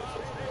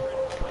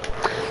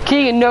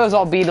 Keegan knows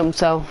I'll beat him,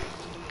 so.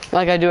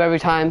 Like I do every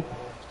time.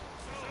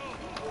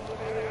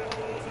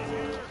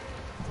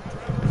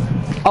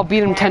 I'll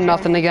beat him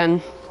 10-0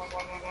 again.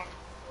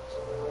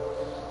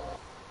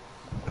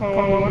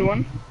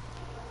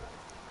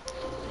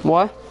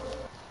 What?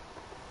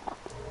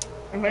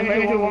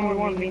 Maybe do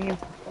 1v1 me.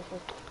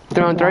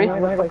 3-on-3?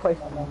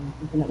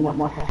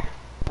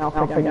 No.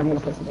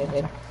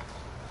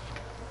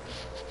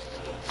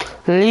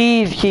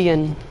 Leave,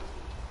 Keegan.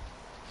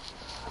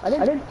 I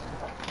did.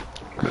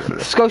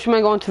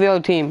 Scotiaman going to the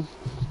other team.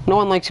 No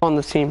one likes you on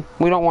this team.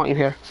 We don't want you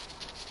here.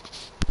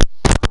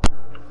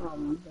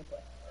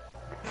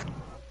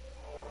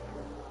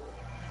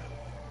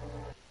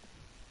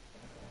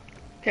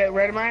 Okay,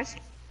 randomize.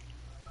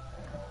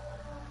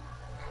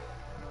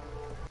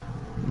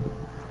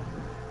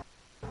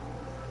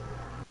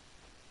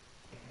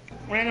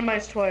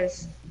 Randomize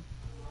twice.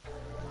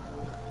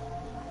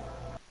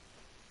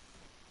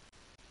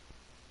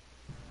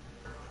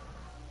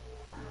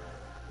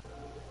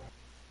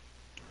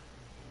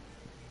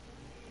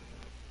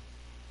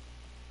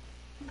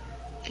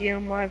 Keegan,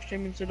 I'm live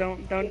streaming, so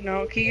don't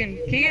know.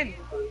 Keegan.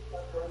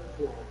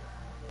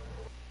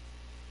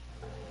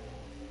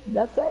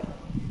 That's it.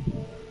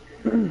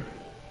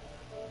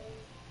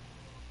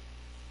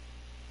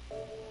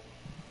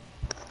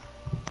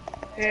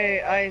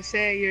 Hey, I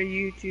say your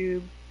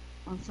YouTube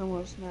on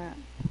someone's Snap.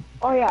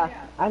 Oh yeah,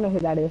 I know who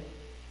that is.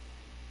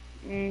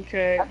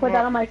 Okay. I put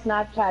that on my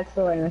Snapchat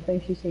story and I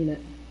think she's seen it.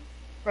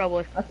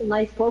 Probably. That's a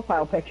nice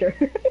profile picture.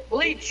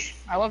 Bleach.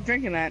 I love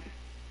drinking that.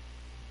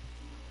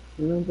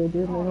 Just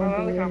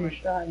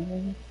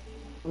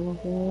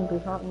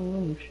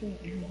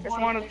Just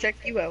wanted to check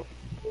you out.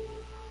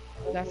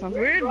 That sounds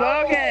weird,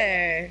 but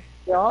okay.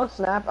 Yeah, I'll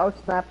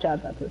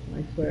Snapchat that person,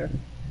 I swear.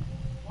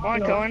 Come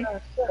on, Cohen.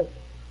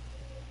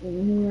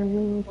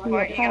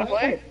 What, you gonna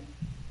play?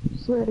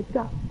 Swear to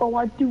God, all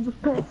I do is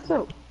pass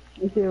soap.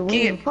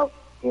 Keegan.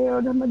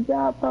 Yeah, my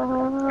job.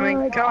 I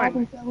mean,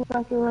 Cohen.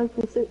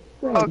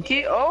 Oh,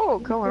 oh,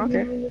 Cohen,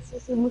 okay.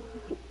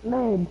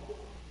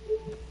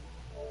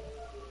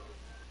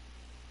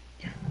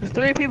 There's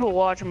 3 people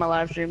watching my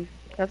live stream.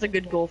 That's a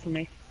good goal for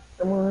me.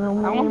 I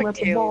want the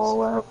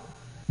tails.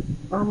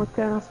 I'm a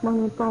cast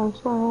money from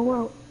small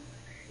out.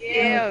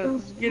 Yeah,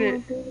 let's get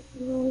it.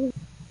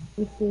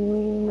 I'm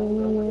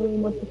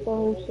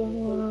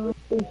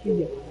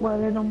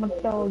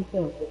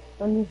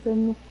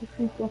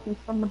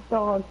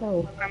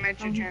at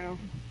your channel.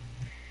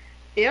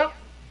 Yep.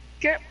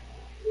 Okay.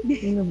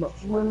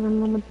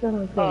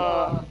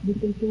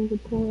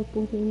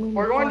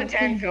 We're going to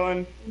 10,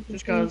 Cohen.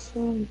 Just cause.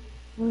 And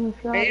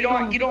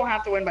you don't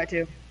have to win by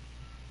 2.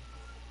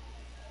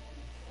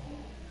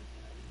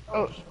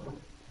 Oh.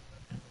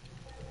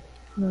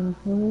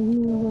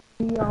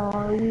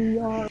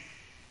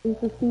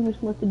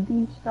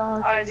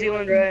 Hi,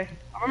 Zealand Ray.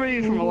 I remember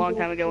you from a long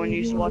time ago when you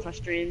used to watch my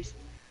streams.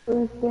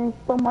 With the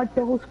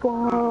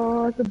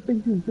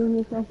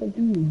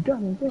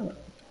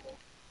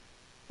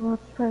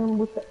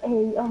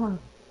AR,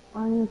 I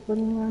am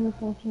putting on the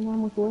function,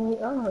 I'm with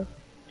AR.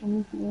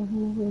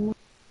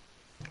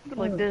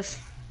 Like this.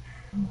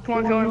 Come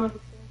on, Cohen.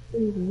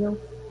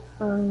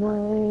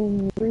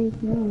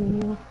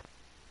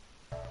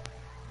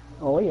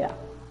 Oh yeah.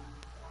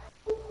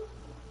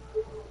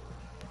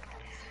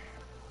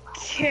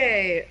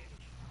 Okay.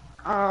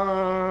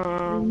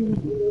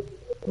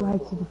 Right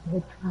to the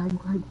bed, try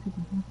right to the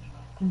bed.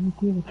 Can you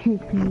get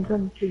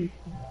it?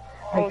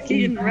 Oh,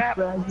 Keegan, rap.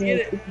 Get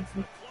it.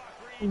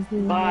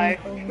 Bye.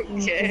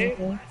 Okay.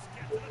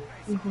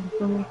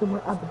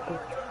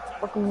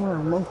 Fucking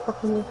around,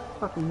 fucking.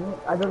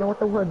 I don't know what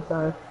the words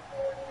are.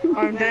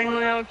 I'm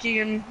dangling out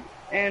Keegan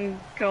and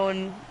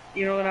Cohen.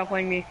 You know they're not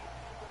playing me.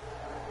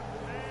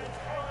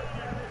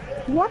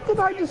 What did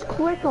I just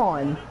click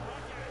on?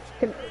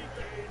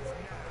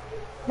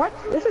 What?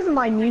 This isn't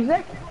my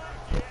music.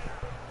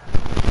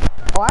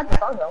 Oh, I have the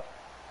song though.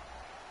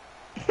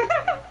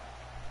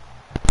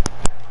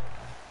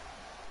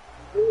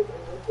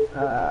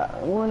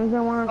 One is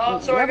the one. Oh,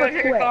 sorry, I gotta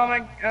hear your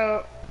comment.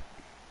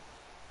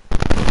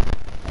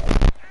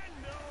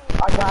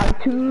 I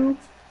got 2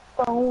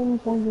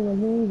 phones, one for the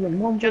news and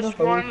one for the Just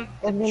wanted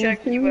to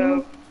check you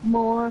out.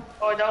 More.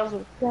 Oh, that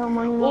was.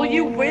 Will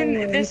you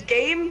win this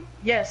game?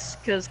 Yes,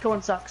 because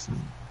Cohen sucks.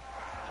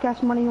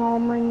 Cash money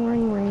on ring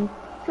ring ring.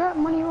 Got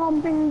money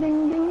on ding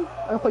ding ding.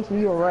 I think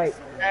you were right.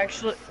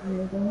 Actually.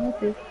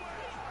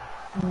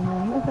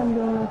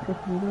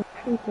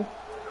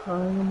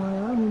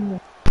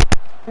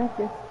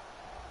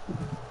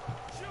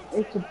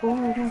 It's a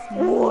boy.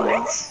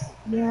 What?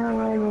 Yeah,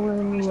 right.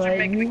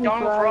 Mr.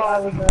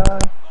 McDonald's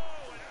wrong.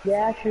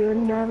 Yeah, should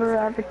never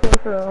have to kill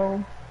her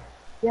own.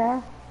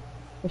 Yeah,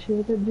 I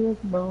should have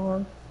just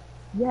born.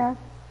 Yeah,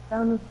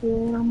 found the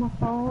thing on my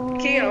phone.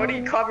 Keegan, what are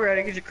you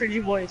copyrighting? Because your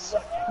cringy voice.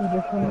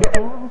 I'm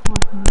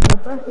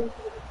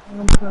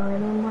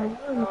trying on my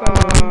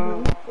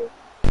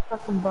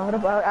fucking bought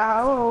about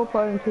owl,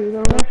 putting to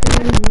the rest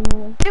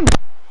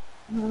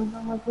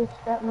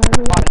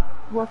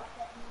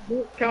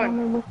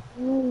Cohen,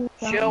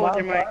 chill with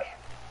your mic.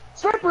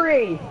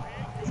 Slippery!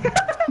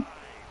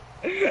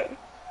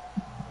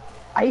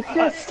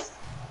 ISIS!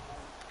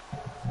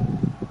 Did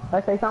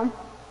I say something?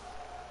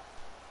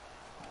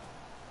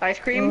 Ice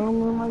cream?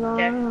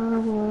 Yeah.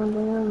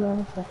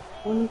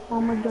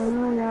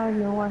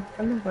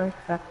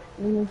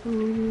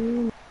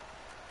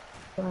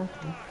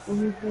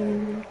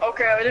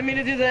 Okay, I didn't mean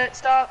to do that.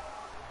 Stop.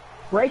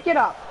 Break it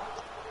up.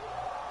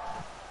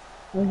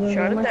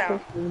 Shut it down.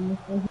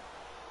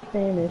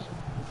 Spanish.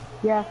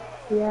 Yeah,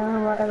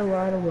 Yeah, right,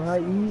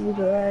 you was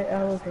right,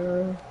 I was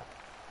right.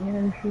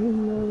 And she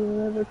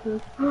never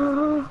took.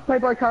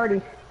 Playboy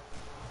Cardi.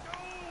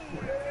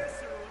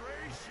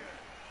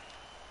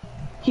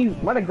 Cute.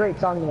 What a great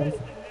song name.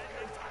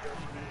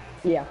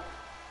 Yeah.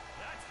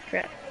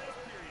 Crap.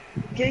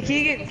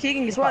 Keegan,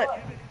 guess what?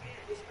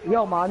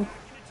 Yo, man.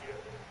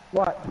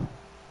 What?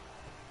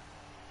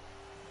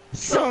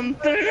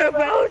 Something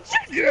about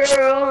you,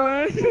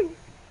 girl.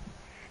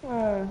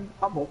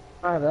 Humble.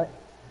 I have that.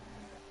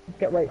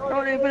 Get right.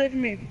 Oh, they put it for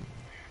me.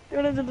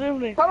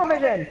 Tunnel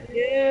vision!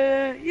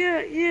 Yeah.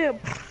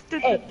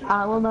 Hey,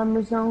 I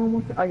remember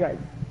so. I got it.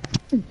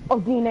 Oh,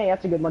 DNA,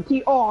 that's a good one.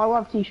 Oh, I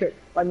love T-shirt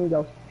by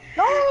Migos.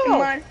 No!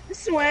 My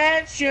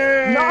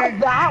sweatshirt. Not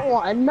that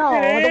one, no,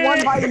 the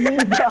one by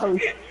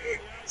Migos.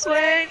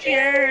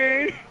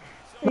 Sweatshirt.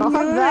 Not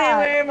You that.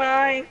 wear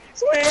my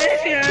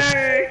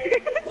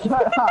sweatshirt.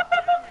 Shut up.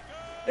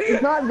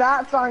 It's not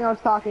that song I was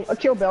talking. Oh,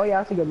 Kill Bill, yeah,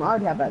 that's a good one.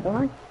 I'd have that, don't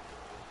I?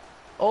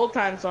 Old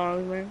time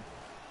songs, man.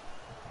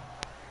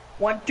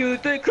 1, 2,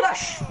 3,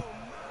 crush.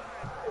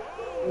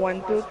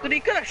 1, 2, 3,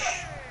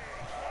 crush.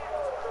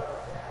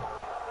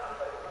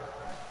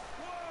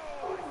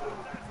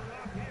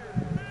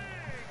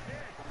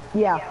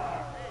 Yeah.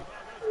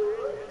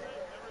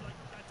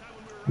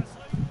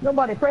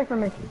 Nobody, pray for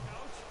me.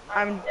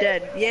 I'm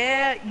dead.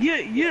 Yeah.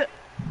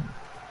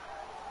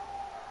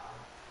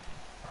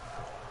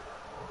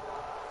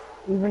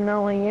 Even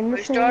though I in the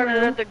We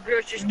started at the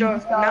grocery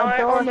store. Now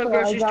I own the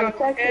grocery store.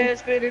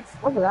 Yes, baby.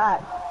 What's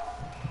that?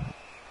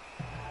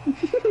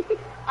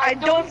 I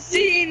don't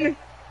seen.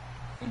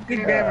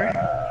 Good grammar.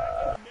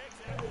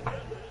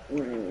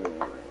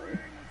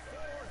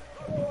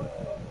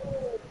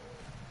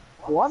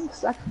 One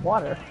sex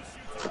water.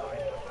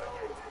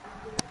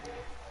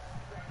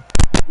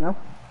 No.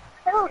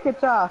 Hey look,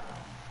 it's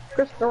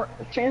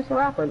Chance the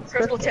Rapper.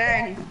 Crystal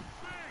Tang.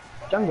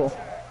 Jungle.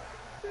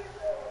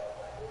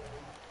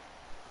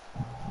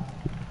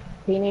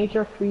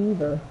 Teenager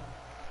fever.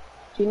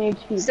 Teenage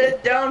fever.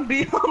 Sit down,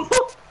 be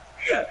humble.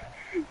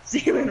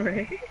 Ceiling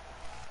Ray.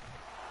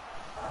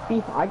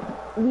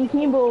 We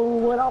Kimbo,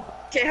 what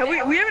up? Okay,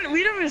 we haven't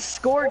even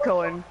scored,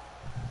 Cohen.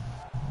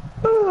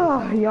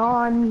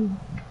 Yawn.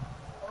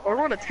 Or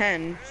what a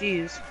 10.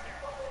 Jeez.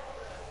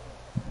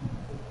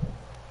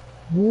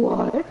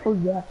 What? Oh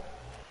yeah.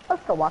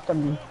 Let's go watch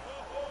them.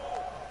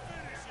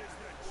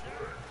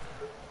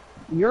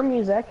 Your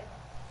music.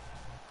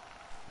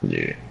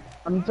 Yeah.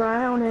 I'm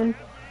drowning.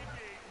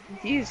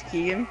 Jeez,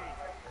 Keegan.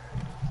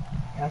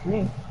 That's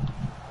me.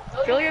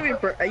 I feel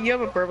like you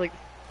have a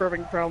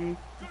burping problem,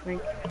 I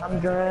think. I'm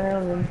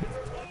drowning.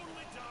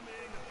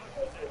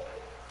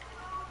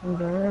 I'm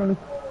drowning.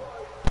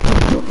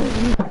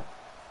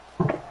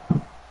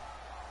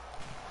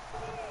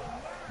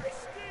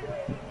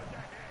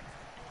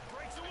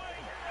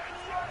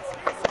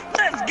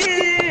 Let's get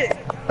it!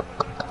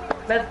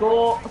 Let's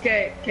go.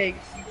 Okay,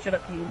 shut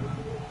up, Keegan.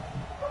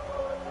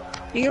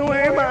 You can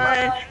wear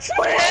my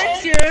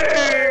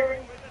sweatshirt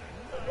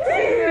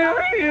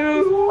if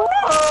you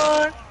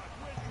want.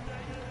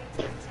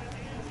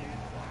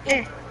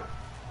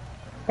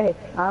 Hey,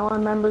 I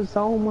remember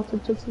so much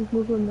of just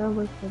moving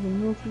never.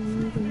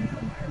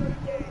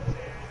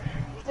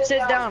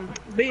 Sit down.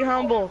 Be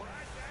humble.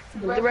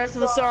 The rest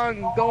of the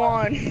song, go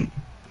on.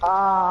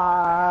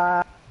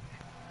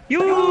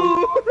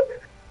 You.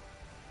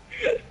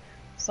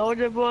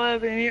 Soldier boy,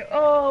 baby.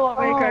 Oh, want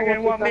me crack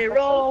and want me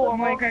roll.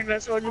 Want me crack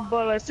like soldier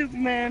boy like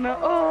Superman.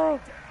 Oh.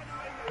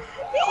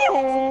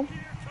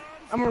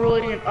 I'm a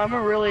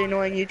really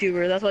annoying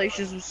YouTuber. That's why you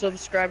should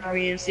subscribe to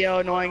me and see how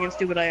annoying and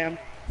stupid I am.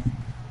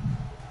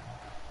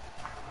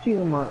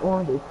 You might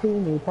want to see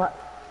me, but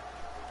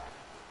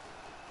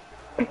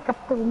pick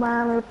up the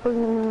ladder, put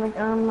in like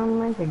I'm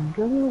like a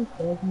good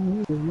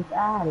with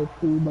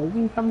attitude, but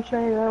we come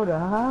straight out of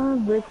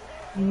Harvard.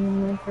 You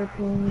make her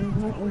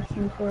thing, let me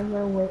see for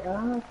the way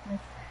up.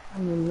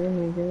 I'm a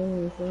living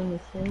days in the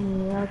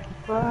same out the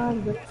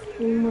project.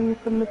 When you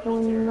come to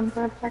going in the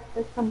project,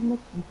 there's some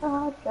missing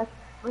project.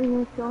 When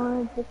you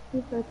join, just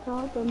keep the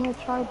top of my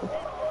tribe.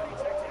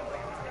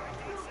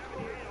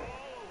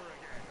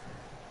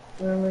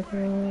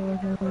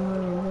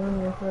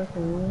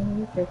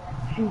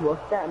 She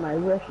worked at my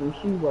Russian,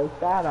 she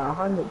worked at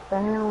 100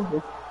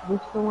 pounds.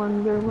 Just to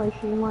wonder why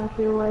she wants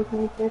to like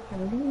me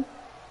differently.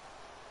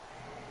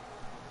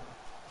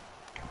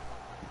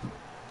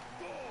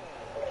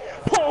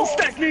 Paul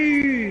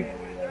Stackney!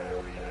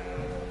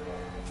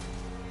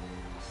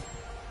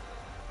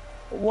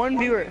 1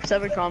 viewer,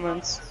 7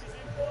 comments.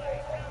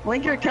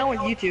 Link your account with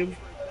YouTube.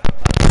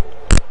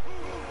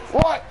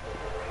 What?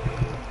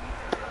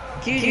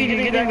 Can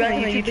you get back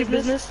in the YouTube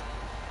business?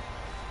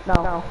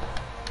 No.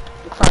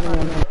 It's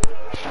finding him.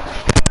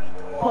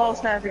 Paul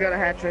Snapper got a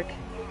hat trick.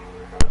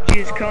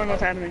 Jeez, Cohen,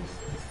 what's happening?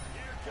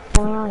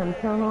 I'm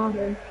telling all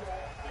this.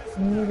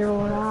 Neither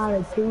what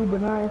attitude,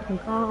 but I can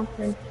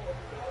confidence.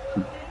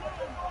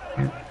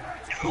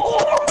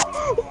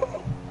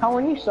 How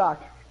when you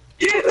suck?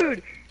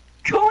 Dude!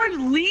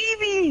 Cohen's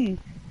leaving!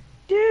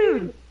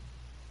 Dude!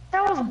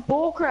 That was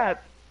bullcrap.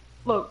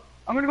 Look,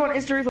 I'm gonna go on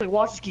Insta replay.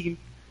 Watch this, Keegan.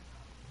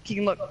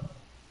 Keegan, look.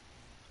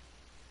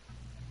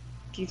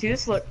 Can you see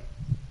this? Look.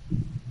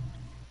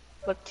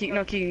 Look, Keegan.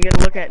 No, Keegan. You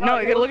gotta look at. No,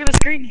 you gotta look at the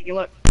screen. Keegan,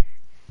 look.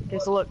 Okay,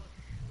 so look.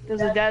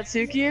 There's a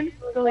Datsukian.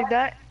 Go like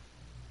that.